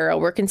included in tarot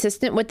were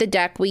consistent with the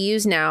deck we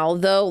use now,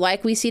 though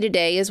like we see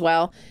today as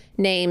well,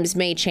 names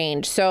may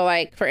change. So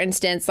like, for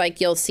instance,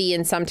 like you'll see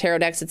in some tarot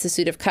decks, it's a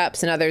suit of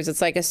cups, and others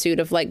it's like a suit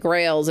of like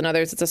grails, and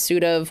others it's a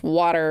suit of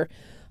water.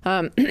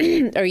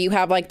 Or you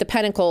have like the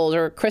pentacles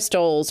or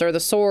crystals or the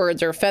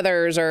swords or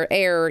feathers or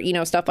air, you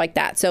know, stuff like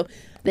that. So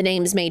the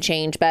names may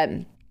change, but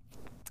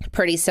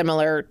pretty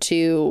similar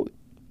to,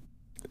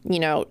 you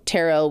know,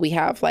 tarot. We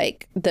have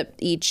like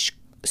each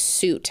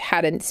suit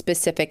had a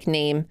specific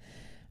name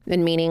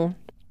and meaning.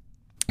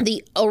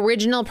 The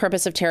original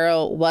purpose of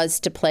tarot was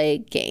to play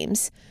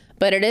games,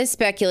 but it is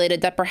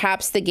speculated that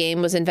perhaps the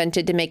game was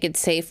invented to make it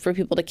safe for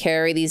people to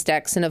carry these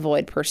decks and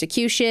avoid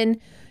persecution.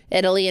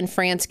 Italy and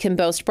France can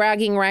boast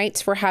bragging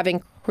rights for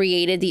having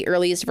created the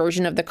earliest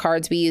version of the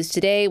cards we use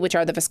today, which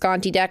are the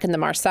Visconti deck and the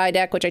Marseille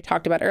deck, which I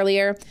talked about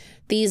earlier.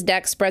 These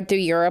decks spread through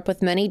Europe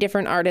with many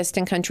different artists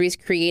and countries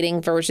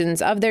creating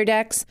versions of their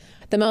decks.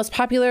 The most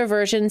popular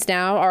versions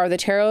now are the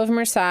Tarot of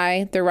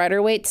Marseille, the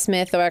Rider-Waite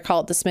Smith, though I call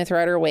it the Smith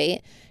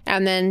Rider-Waite,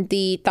 and then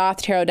the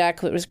Thoth Tarot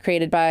deck that was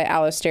created by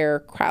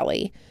Aleister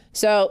Crowley.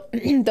 So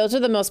those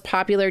are the most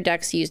popular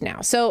decks used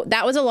now. So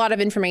that was a lot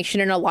of information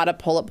and a lot of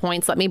bullet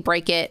points. Let me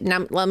break it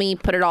and let me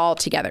put it all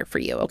together for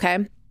you,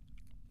 okay?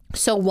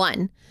 So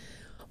one,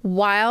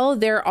 while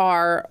there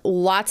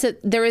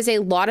is a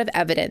lot of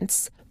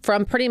evidence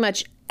from pretty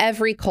much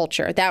every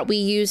culture that we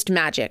used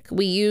magic,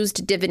 we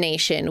used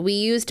divination, we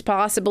used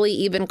possibly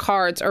even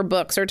cards or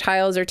books or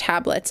tiles or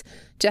tablets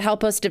to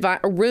help us divine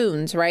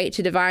runes, right?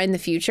 To divine the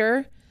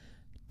future.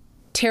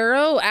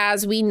 Tarot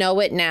as we know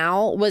it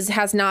now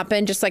has not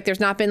been just like, there's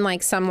not been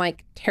like some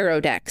like tarot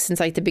deck since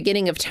like the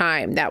beginning of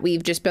time that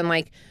we've just been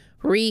like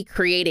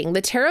recreating.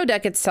 The tarot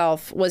deck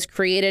itself was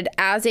created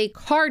as a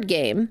card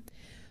game.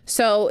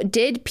 So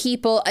did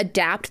people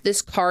adapt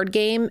this card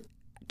game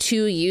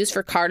to use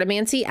for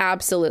cartomancy?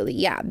 Absolutely.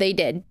 Yeah, they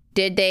did.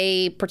 Did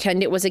they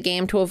pretend it was a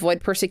game to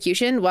avoid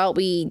persecution? Well,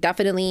 we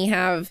definitely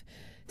have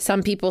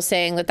some people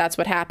saying that that's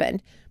what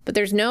happened, but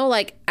there's no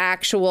like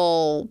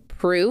actual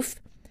proof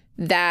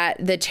that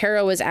the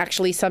tarot is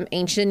actually some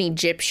ancient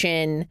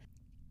Egyptian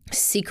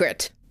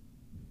secret,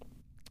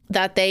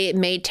 that they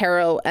made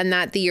tarot and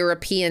that the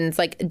Europeans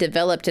like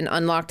developed and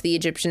unlocked the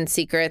Egyptian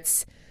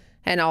secrets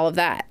and all of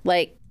that.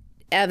 Like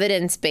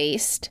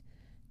evidence-based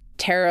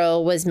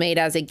tarot was made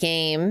as a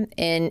game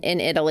in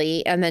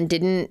Italy and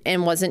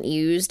then wasn't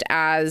used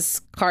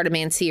as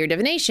cartomancy or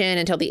divination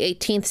until the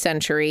 18th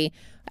century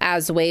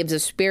as waves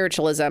of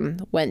spiritualism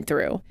went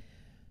through.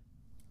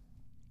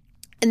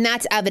 And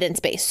that's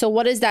evidence-based. So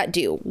what does that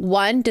do?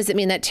 One, does it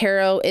mean that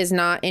tarot is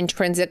not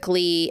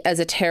intrinsically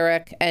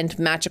esoteric and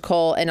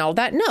magical and all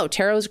that? No,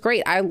 tarot is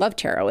great. I love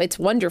tarot. It's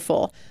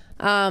wonderful.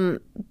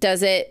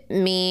 Does it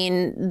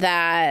mean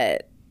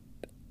that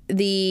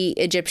the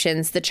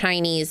Egyptians, the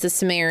Chinese, the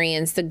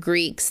Sumerians, the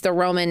Greeks, the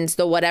Romans,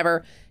 the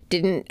whatever,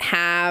 didn't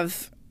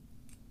have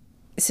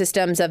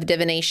systems of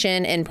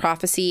divination and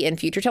prophecy and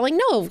future telling?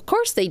 No, of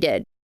course they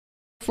did.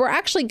 If we're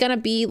actually going to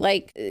be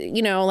like,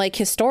 you know, like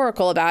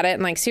historical about it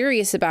and like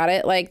serious about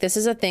it, like this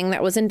is a thing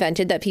that was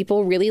invented that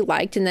people really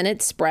liked and then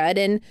it spread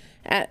and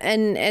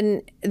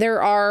there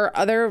are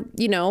other,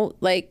 you know,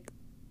 like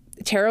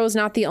tarot is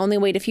not the only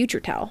way to future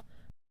tell.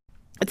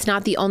 It's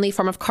not the only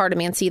form of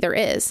cartomancy there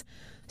is.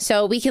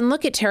 So we can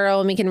look at tarot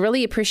and we can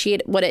really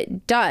appreciate what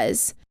it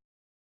does.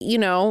 You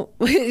know,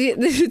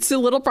 it's a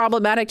little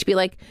problematic to be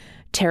like,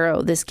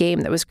 tarot, this game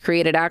that was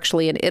created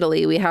actually in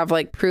Italy, we have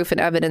like proof and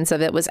evidence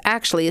of it, was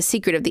actually a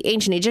secret of the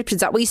ancient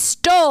Egyptians that we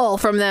stole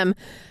from them.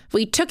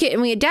 We took it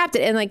and we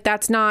adapted it. And like,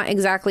 that's not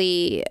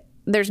exactly,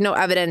 there's no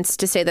evidence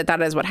to say that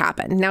that is what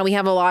happened. Now we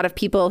have a lot of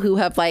people who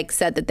have like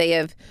said that they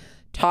have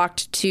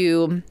talked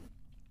to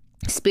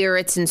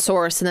spirits and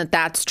source and that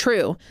that's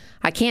true.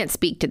 I can't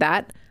speak to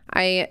that.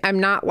 I'm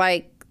not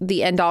like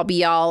the end all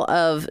be all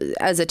of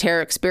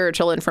esoteric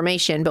spiritual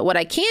information. But what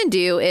I can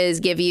do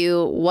is give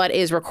you what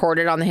is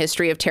recorded on the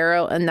history of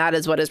tarot. And that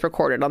is what is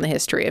recorded on the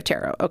history of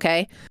tarot.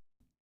 Okay.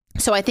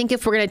 So I think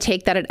if we're going to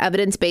take that at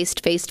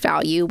evidence-based face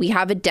value, we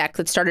have a deck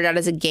that started out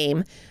as a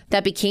game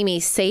that became a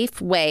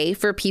safe way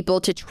for people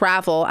to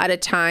travel at a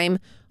time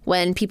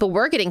when people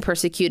were getting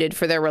persecuted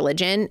for their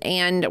religion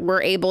and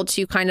were able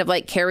to kind of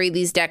like carry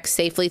these decks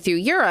safely through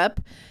Europe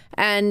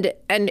and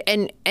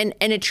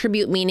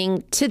attribute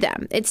meaning to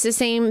them. It's the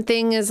same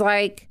thing as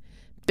like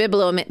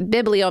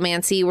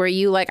bibliomancy, where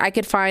you like, I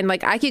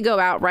could go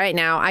out right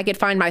now, I could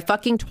find my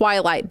fucking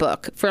Twilight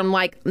book from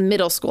like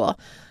middle school.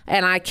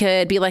 And I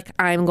could be like,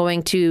 I'm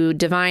going to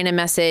divine a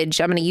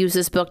message. I'm going to use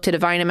this book to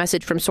divine a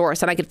message from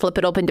source. And I could flip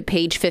it open to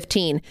page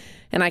 15.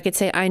 And I could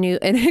say, and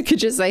it could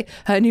just say,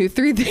 I knew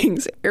 3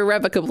 things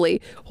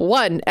irrevocably.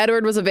 1,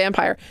 Edward was a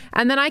vampire.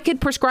 And then I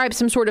could prescribe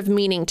some sort of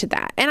meaning to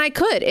that. And I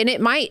could, and it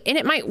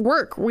might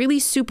work really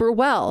super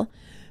well.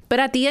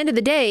 But at the end of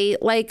the day,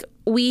 like,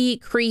 we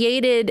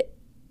created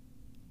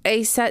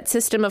a set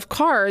system of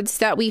cards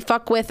that we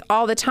fuck with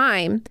all the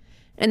time,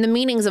 and the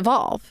meanings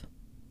evolve.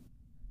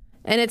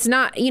 And it's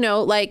not, you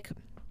know, like,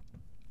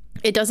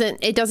 it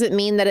doesn't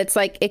mean that it's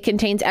like it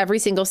contains every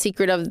single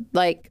secret of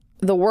like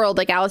the world.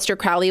 Like Aleister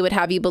Crowley would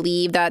have you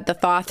believe that the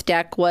Thoth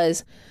deck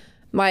was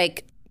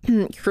like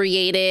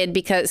created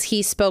because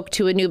he spoke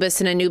to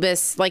Anubis, and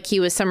Anubis, like he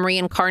was some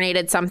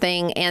reincarnated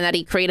something, and that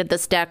he created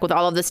this deck with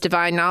all of this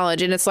divine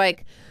knowledge. And it's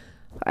like,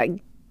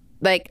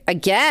 like, I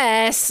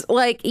guess,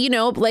 like, you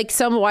know, like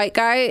some white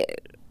guy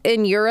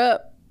in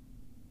Europe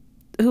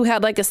who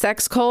had like a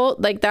sex cult,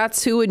 like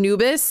that's who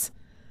Anubis,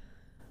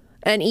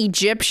 an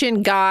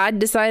Egyptian god,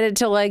 decided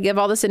to like give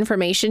all this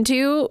information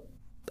to.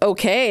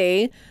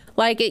 Okay.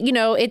 Like, you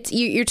know,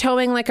 you're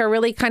towing like a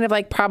really kind of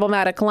like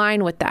problematic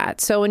line with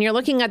that. So when you're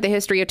looking at the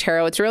history of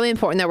tarot, it's really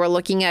important that we're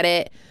looking at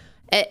it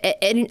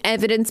in an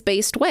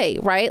evidence-based way,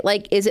 right?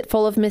 Like, is it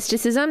full of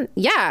mysticism?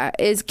 Yeah.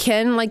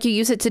 Can like you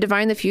use it to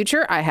divine the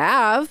future? I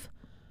have.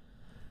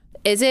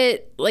 Is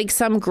it like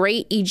some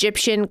great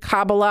Egyptian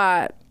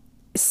Kabbalah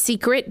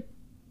secret?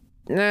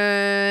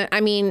 I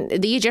mean,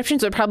 the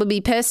Egyptians would probably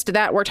be pissed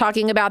that we're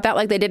talking about that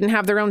like they didn't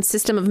have their own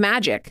system of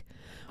magic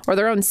or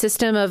their own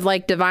system of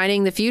like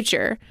divining the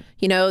future.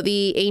 You know,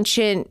 the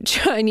ancient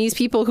Chinese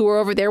people who were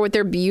over there with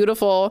their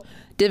beautiful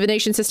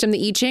divination system,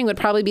 the I Ching, would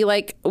probably be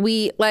like,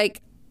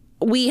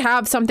 we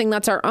have something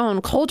that's our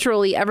own.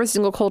 Culturally, every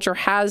single culture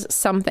has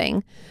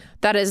something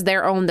that is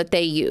their own that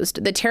they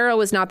used. The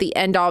tarot is not the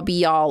end all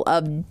be all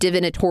of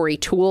divinatory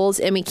tools,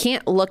 and we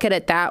can't look at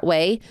it that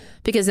way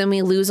because then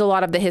we lose a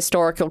lot of the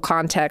historical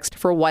context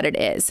for what it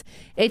is.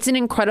 It's an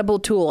incredible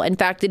tool. In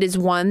fact, it is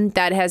one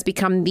that has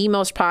become the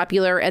most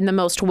popular and the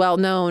most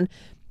well-known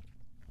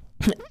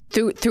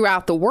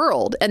throughout the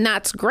world, and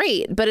that's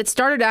great. But it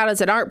started out as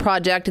an art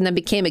project and then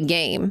became a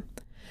game.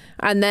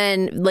 And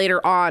then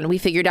later on, we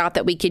figured out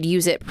that we could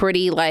use it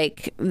pretty well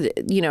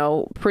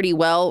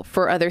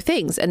for other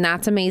things. And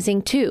that's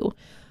amazing, too.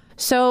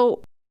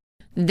 So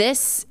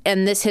this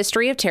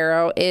history of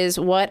tarot is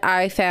what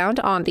I found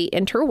on the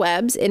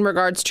interwebs in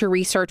regards to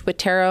research with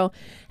tarot.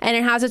 And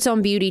it has its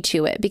own beauty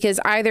to it,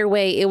 because either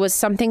way, it was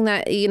something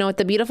that, you know,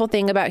 the beautiful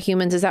thing about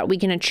humans is that we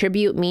can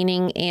attribute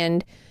meaning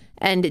and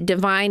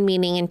divine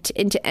meaning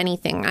into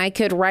anything. I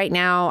could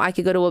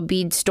go to a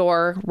bead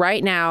store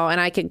right now and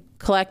I could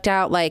collect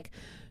out like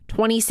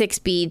 26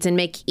 beads and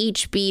make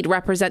each bead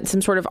represent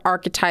some sort of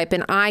archetype,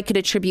 and I could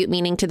attribute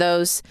meaning to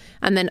those.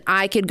 And then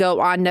I could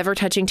go on never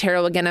touching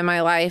tarot again in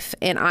my life,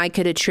 and I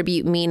could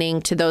attribute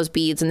meaning to those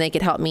beads, and they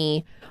could help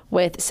me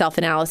with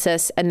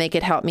self-analysis, and they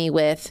could help me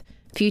with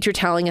future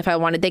telling if I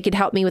wanted. They could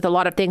help me with a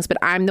lot of things, but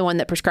I'm the one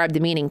that prescribed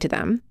the meaning to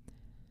them.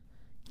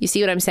 You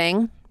see what I'm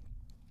saying?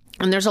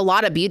 And there's a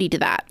lot of beauty to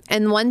that.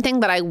 And one thing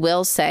that I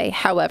will say,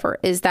 however,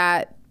 is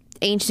that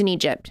ancient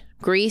Egypt,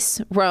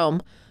 Greece,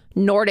 Rome,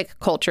 Nordic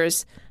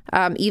cultures,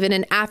 even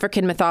in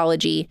African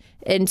mythology,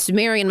 in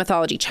Sumerian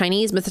mythology,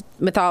 Chinese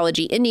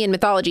mythology, Indian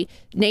mythology,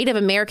 Native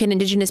American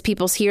indigenous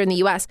peoples here in the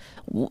U.S.,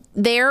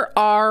 there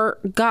are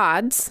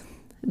gods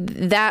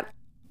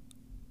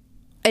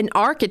and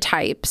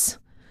archetypes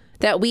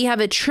that we have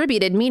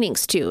attributed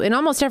meanings to. In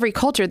almost every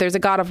culture, there's a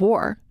god of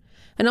war.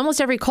 In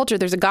almost every culture,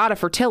 there's a god of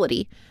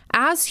fertility.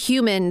 As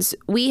humans,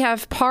 we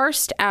have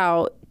parsed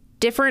out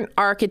different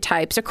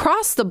archetypes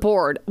across the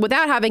board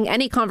without having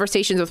any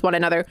conversations with one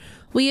another.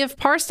 We have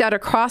parsed out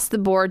across the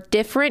board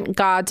different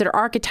gods or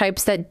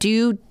archetypes that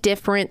do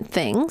different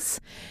things,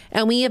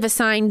 and we have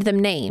assigned them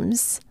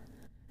names.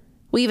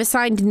 We've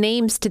assigned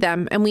names to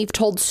them, and we've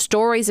told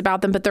stories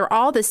about them, but they're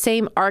all the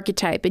same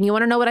archetype. And you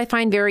want to know what I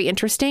find very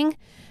interesting?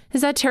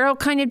 Is that tarot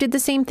kind of did the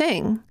same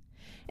thing.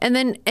 And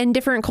then in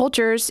different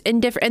cultures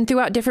and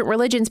throughout different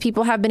religions,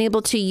 people have been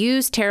able to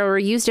use tarot or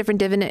use different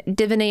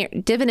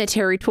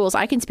divinatory tools.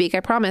 I can speak, I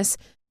promise,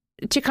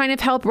 to kind of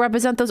help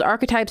represent those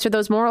archetypes or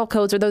those moral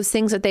codes or those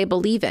things that they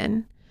believe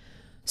in.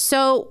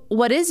 So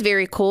what is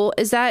very cool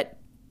is that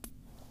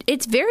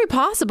it's very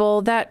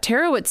possible that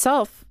tarot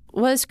itself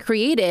was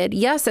created,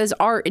 yes, as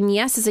art and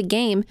yes, as a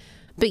game,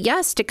 but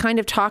yes, to kind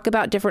of talk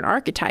about different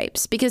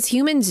archetypes, because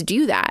humans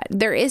do that.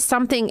 There is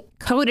something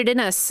coded in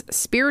us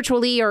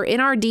spiritually or in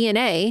our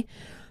DNA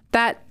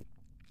that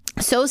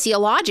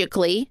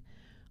sociologically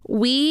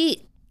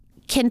we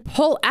can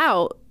pull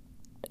out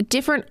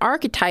different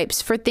archetypes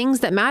for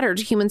things that matter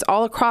to humans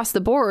all across the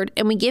board,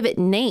 and we give it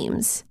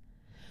names.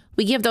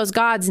 We give those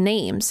gods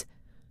names.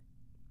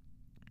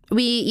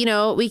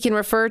 We can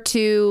refer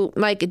to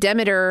like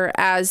Demeter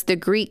as the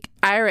Greek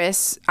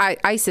Isis,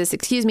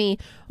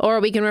 or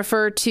we can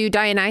refer to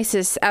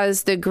Dionysus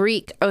as the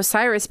Greek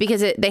Osiris,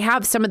 because they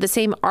have some of the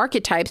same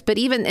archetypes. But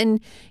even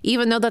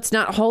though that's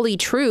not wholly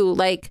true,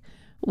 like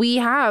we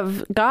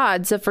have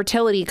gods of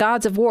fertility,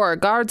 gods of war,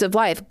 gods of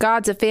life,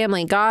 gods of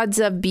family, gods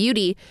of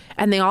beauty,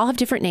 and they all have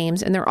different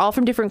names, and they're all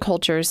from different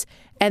cultures.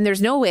 And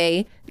there's no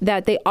way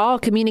that they all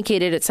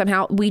communicated it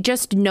somehow. We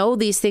just know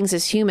these things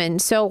as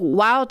humans. So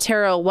while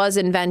tarot was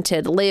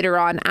invented later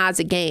on as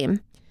a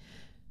game,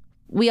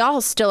 we all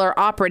still are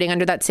operating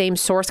under that same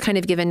source kind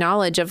of given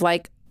knowledge of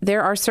like,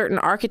 there are certain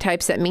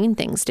archetypes that mean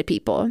things to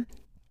people.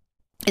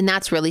 And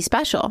that's really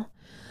special.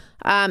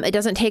 It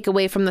doesn't take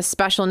away from the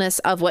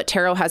specialness of what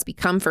tarot has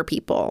become for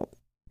people.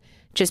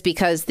 Just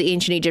because the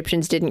ancient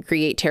Egyptians didn't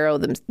create tarot,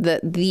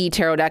 the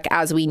tarot deck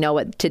as we know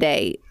it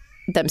today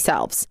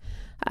themselves.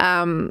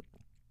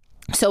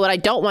 So what I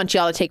don't want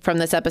y'all to take from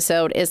this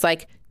episode is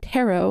like,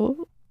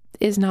 tarot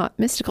is not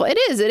mystical. It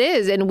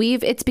is. And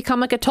it's become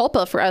like a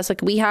tulpa for us.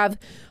 Like we have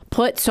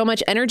put so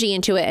much energy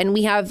into it, and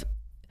we have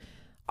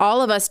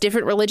all of us,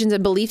 different religions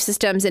and belief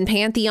systems and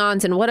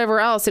pantheons and whatever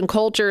else and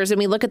cultures. And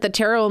we look at the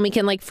tarot and we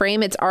can like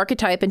frame its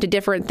archetype into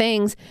different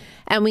things,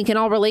 and we can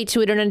all relate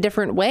to it in a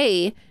different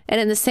way and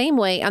in the same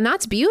way. And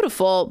that's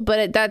beautiful,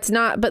 but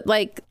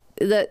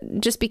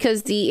just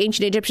because the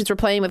ancient Egyptians were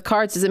playing with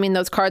cards doesn't mean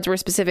those cards were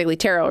specifically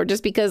tarot. Or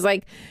just because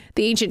like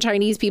the ancient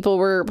Chinese people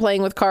were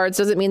playing with cards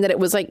doesn't mean that it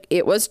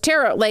was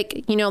tarot.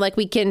 Like, you know, like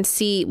we can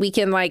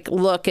like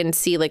look and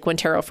see like when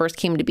tarot first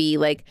came to be,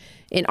 like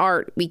in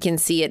art, we can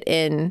see it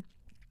in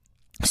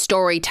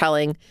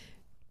storytelling.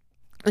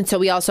 And so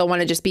we also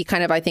want to just be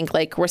kind of, I think,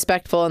 like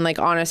respectful and like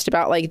honest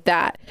about like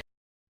that,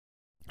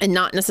 and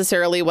not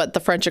necessarily what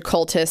the French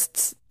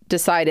occultists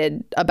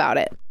decided about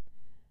it.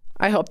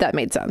 I hope that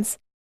made sense.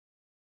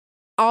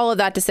 All of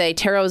that to say,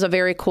 tarot is a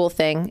very cool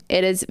thing.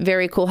 It is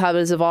very cool how it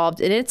has evolved.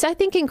 And it's, I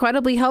think,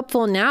 incredibly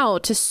helpful now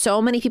to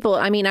so many people.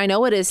 I mean, I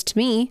know it is to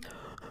me.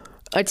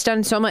 It's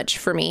done so much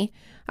for me.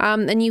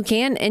 And you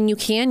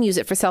can use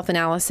it for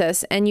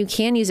self-analysis, and you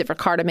can use it for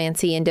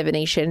cartomancy and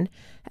divination.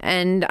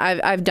 And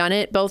I've done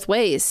it both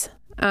ways.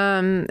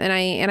 And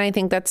I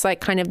think that's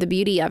like kind of the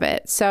beauty of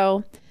it.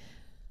 So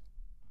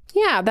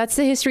yeah, that's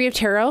the history of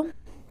tarot,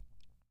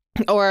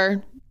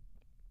 or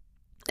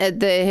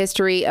the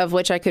history of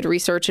which I could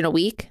research in a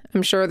week.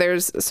 I'm sure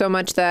there's so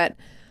much that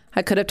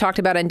I could have talked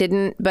about and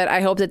didn't, but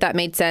I hope that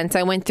made sense.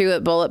 I went through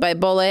it bullet by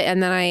bullet,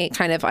 and then I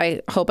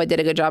hope I did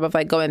a good job of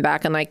like going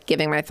back and like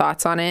giving my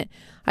thoughts on it.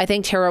 I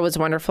think tarot was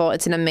wonderful.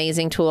 It's an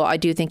amazing tool. I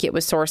do think it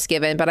was source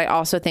given, but I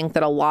also think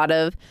that a lot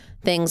of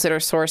things that are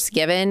source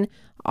given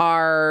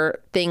are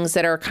things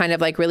that are kind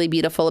of like really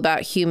beautiful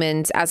about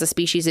humans as a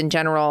species in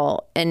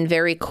general, and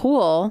very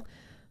cool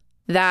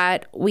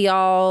that we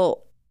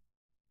all,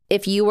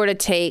 if you were to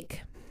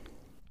take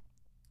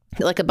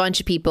like a bunch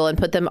of people and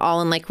put them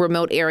all in like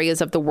remote areas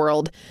of the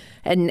world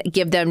and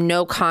give them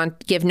no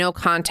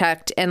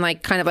contact, and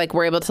like kind of like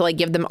we're able to like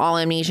give them all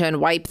amnesia and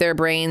wipe their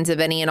brains of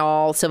any and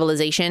all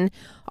civilization,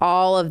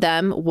 all of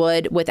them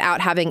would,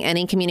 without having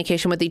any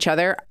communication with each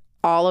other,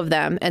 all of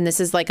them, and this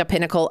is like a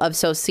pinnacle of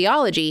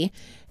sociology,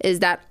 is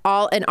that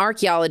all, and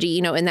archaeology,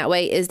 you know, in that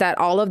way, is that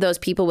all of those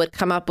people would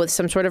come up with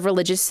some sort of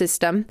religious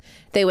system.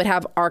 They would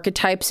have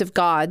archetypes of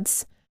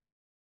gods,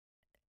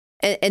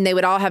 and they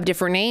would all have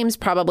different names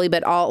probably,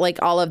 but all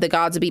of the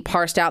gods would be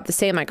parsed out the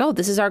same. Like, oh,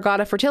 this is our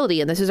god of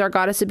fertility, and this is our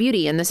goddess of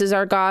beauty, and this is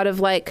our god of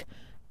like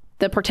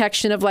the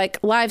protection of like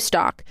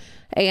livestock.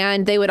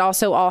 And they would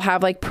also all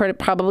have like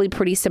probably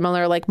pretty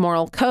similar like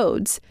moral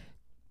codes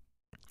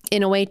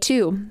in a way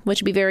too,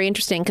 which would be very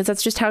interesting because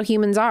that's just how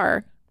humans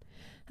are.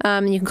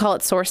 You can call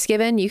it source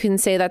given. You can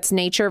say that's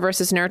nature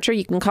versus nurture.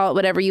 You can call it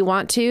whatever you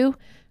want to.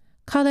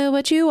 Call it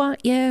what you want.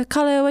 Yeah,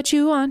 call it what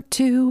you want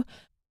to.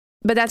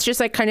 But that's just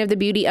like kind of the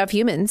beauty of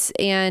humans.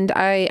 And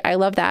I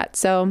love that.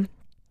 So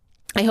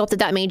I hope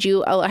that made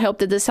you, I hope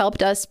that this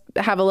helped us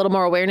have a little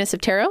more awareness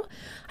of tarot.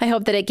 I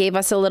hope that it gave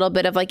us a little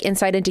bit of like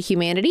insight into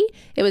humanity.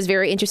 It was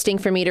very interesting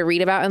for me to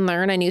read about and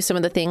learn. I knew some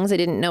of the things. I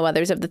didn't know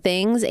others of the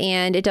things.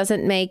 And it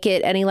doesn't make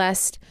it any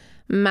less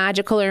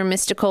magical or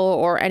mystical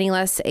or any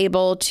less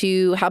able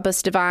to help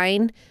us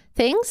divine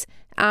things.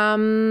 Yeah,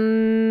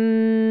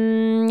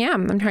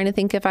 I'm trying to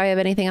think if I have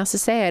anything else to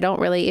say. I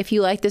don't really. If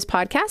you like this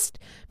podcast,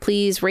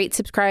 please rate,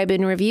 subscribe,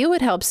 and review.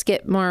 It helps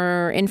get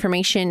more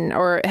information,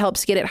 or it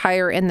helps get it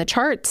higher in the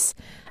charts.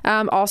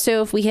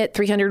 Also, if we hit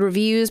 300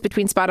 reviews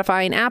between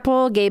Spotify and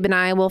Apple, Gabe and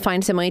I will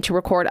find some way to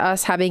record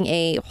us having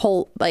a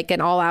whole, like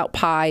an all-out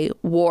pie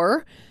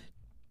war,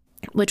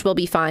 which will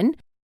be fun.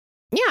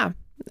 Yeah,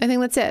 I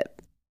think that's it.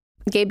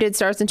 Gabe did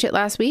stars and shit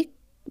last week,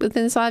 but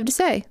then that's all I have to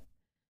say.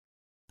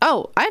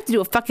 Oh, I have to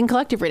do a fucking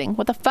collective reading.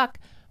 What the fuck?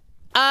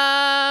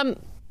 I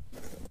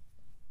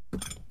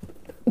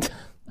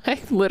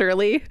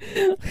literally,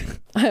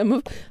 I'm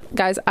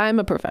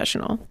a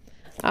professional.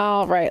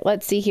 All right,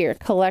 let's see here.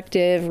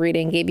 Collective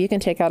reading. Gabe, you can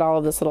take out all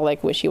of this little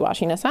like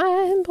wishy-washiness.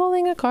 I'm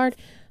pulling a card.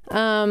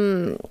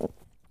 God,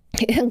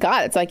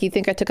 it's like you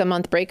think I took a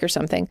month break or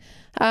something.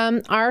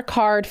 Our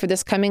card for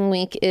this coming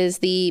week is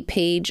the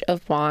Page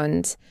of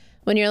Wands.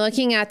 When you're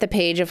looking at the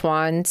Page of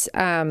Wands,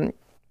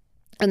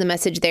 and the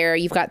message there,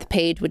 you've got the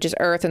page, which is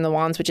earth, and the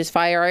wands, which is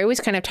fire. I always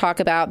kind of talk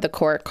about the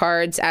court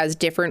cards as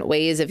different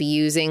ways of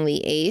using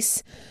the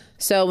ace.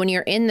 So when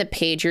you're in the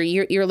page,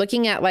 you're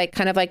looking at like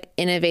kind of like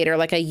innovator,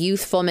 like a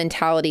youthful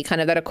mentality,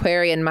 kind of that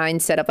Aquarian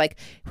mindset of like,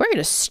 we're going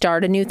to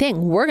start a new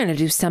thing. We're going to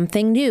do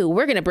something new.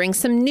 We're going to bring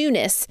some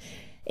newness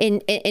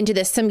into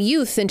this, some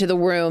youth into the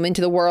room, into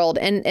the world.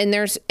 And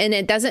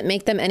it doesn't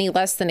make them any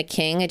less than a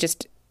king. It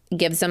just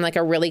gives them like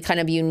a really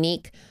kind of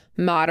unique,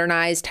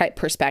 modernized type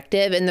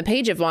perspective. And the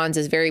Page of Wands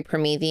is very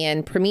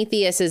Promethean.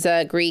 Prometheus is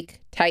a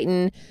Greek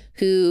titan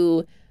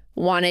who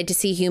wanted to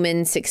see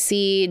humans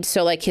succeed.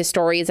 So like his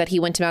story is that he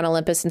went to Mount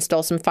Olympus and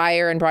stole some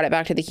fire and brought it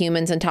back to the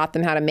humans and taught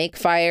them how to make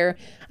fire.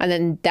 And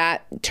then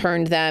that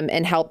turned them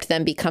and helped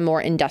them become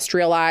more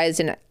industrialized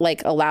and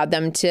like allowed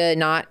them to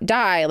not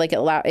die. Like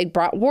it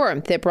brought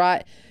warmth. It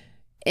brought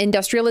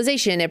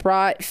industrialization. It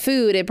brought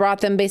food. It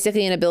brought them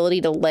basically an ability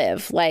to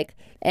live. Like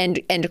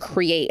and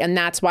create. And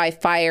that's why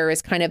fire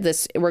is kind of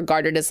this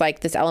regarded as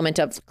like this element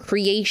of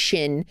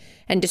creation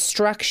and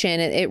destruction.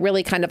 It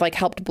really kind of like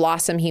helped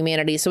blossom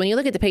humanity. So when you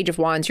look at the Page of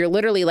Wands, you're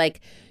literally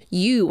like,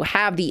 you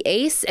have the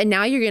ace and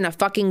now you're going to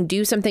fucking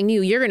do something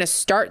new. You're going to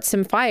start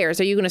some fires.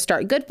 Are you going to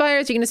start good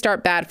fires? Are you going to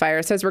start bad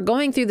fires? So as we're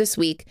going through this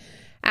week,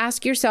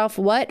 ask yourself,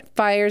 what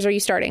fires are you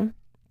starting?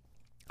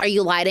 Are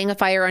you lighting a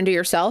fire under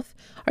yourself?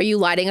 Are you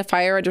lighting a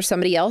fire under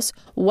somebody else?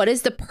 What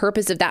is the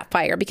purpose of that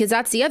fire? Because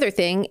that's the other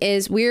thing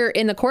is we're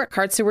in the court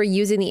card, so we're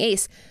using the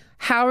ace.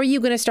 How are you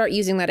going to start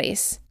using that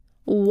ace?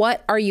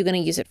 What are you going to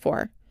use it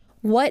for?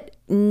 What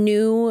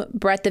new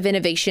breadth of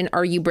innovation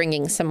are you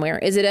bringing somewhere?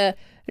 Is it a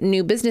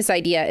new business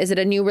idea? Is it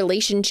a new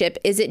relationship?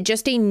 Is it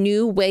just a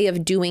new way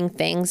of doing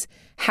things?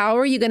 How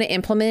are you going to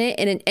implement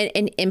it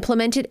and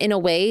implement it in a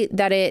way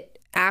that it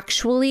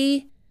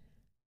actually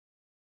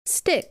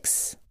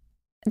sticks?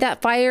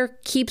 That fire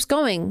keeps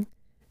going.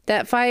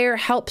 That fire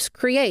helps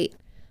create.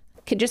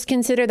 Could just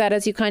consider that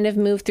as you kind of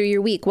move through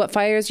your week. What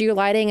fires are you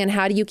lighting and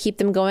how do you keep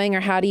them going,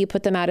 or how do you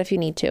put them out if you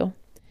need to?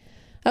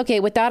 Okay,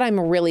 with that, I'm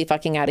really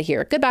fucking out of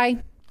here.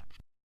 Goodbye.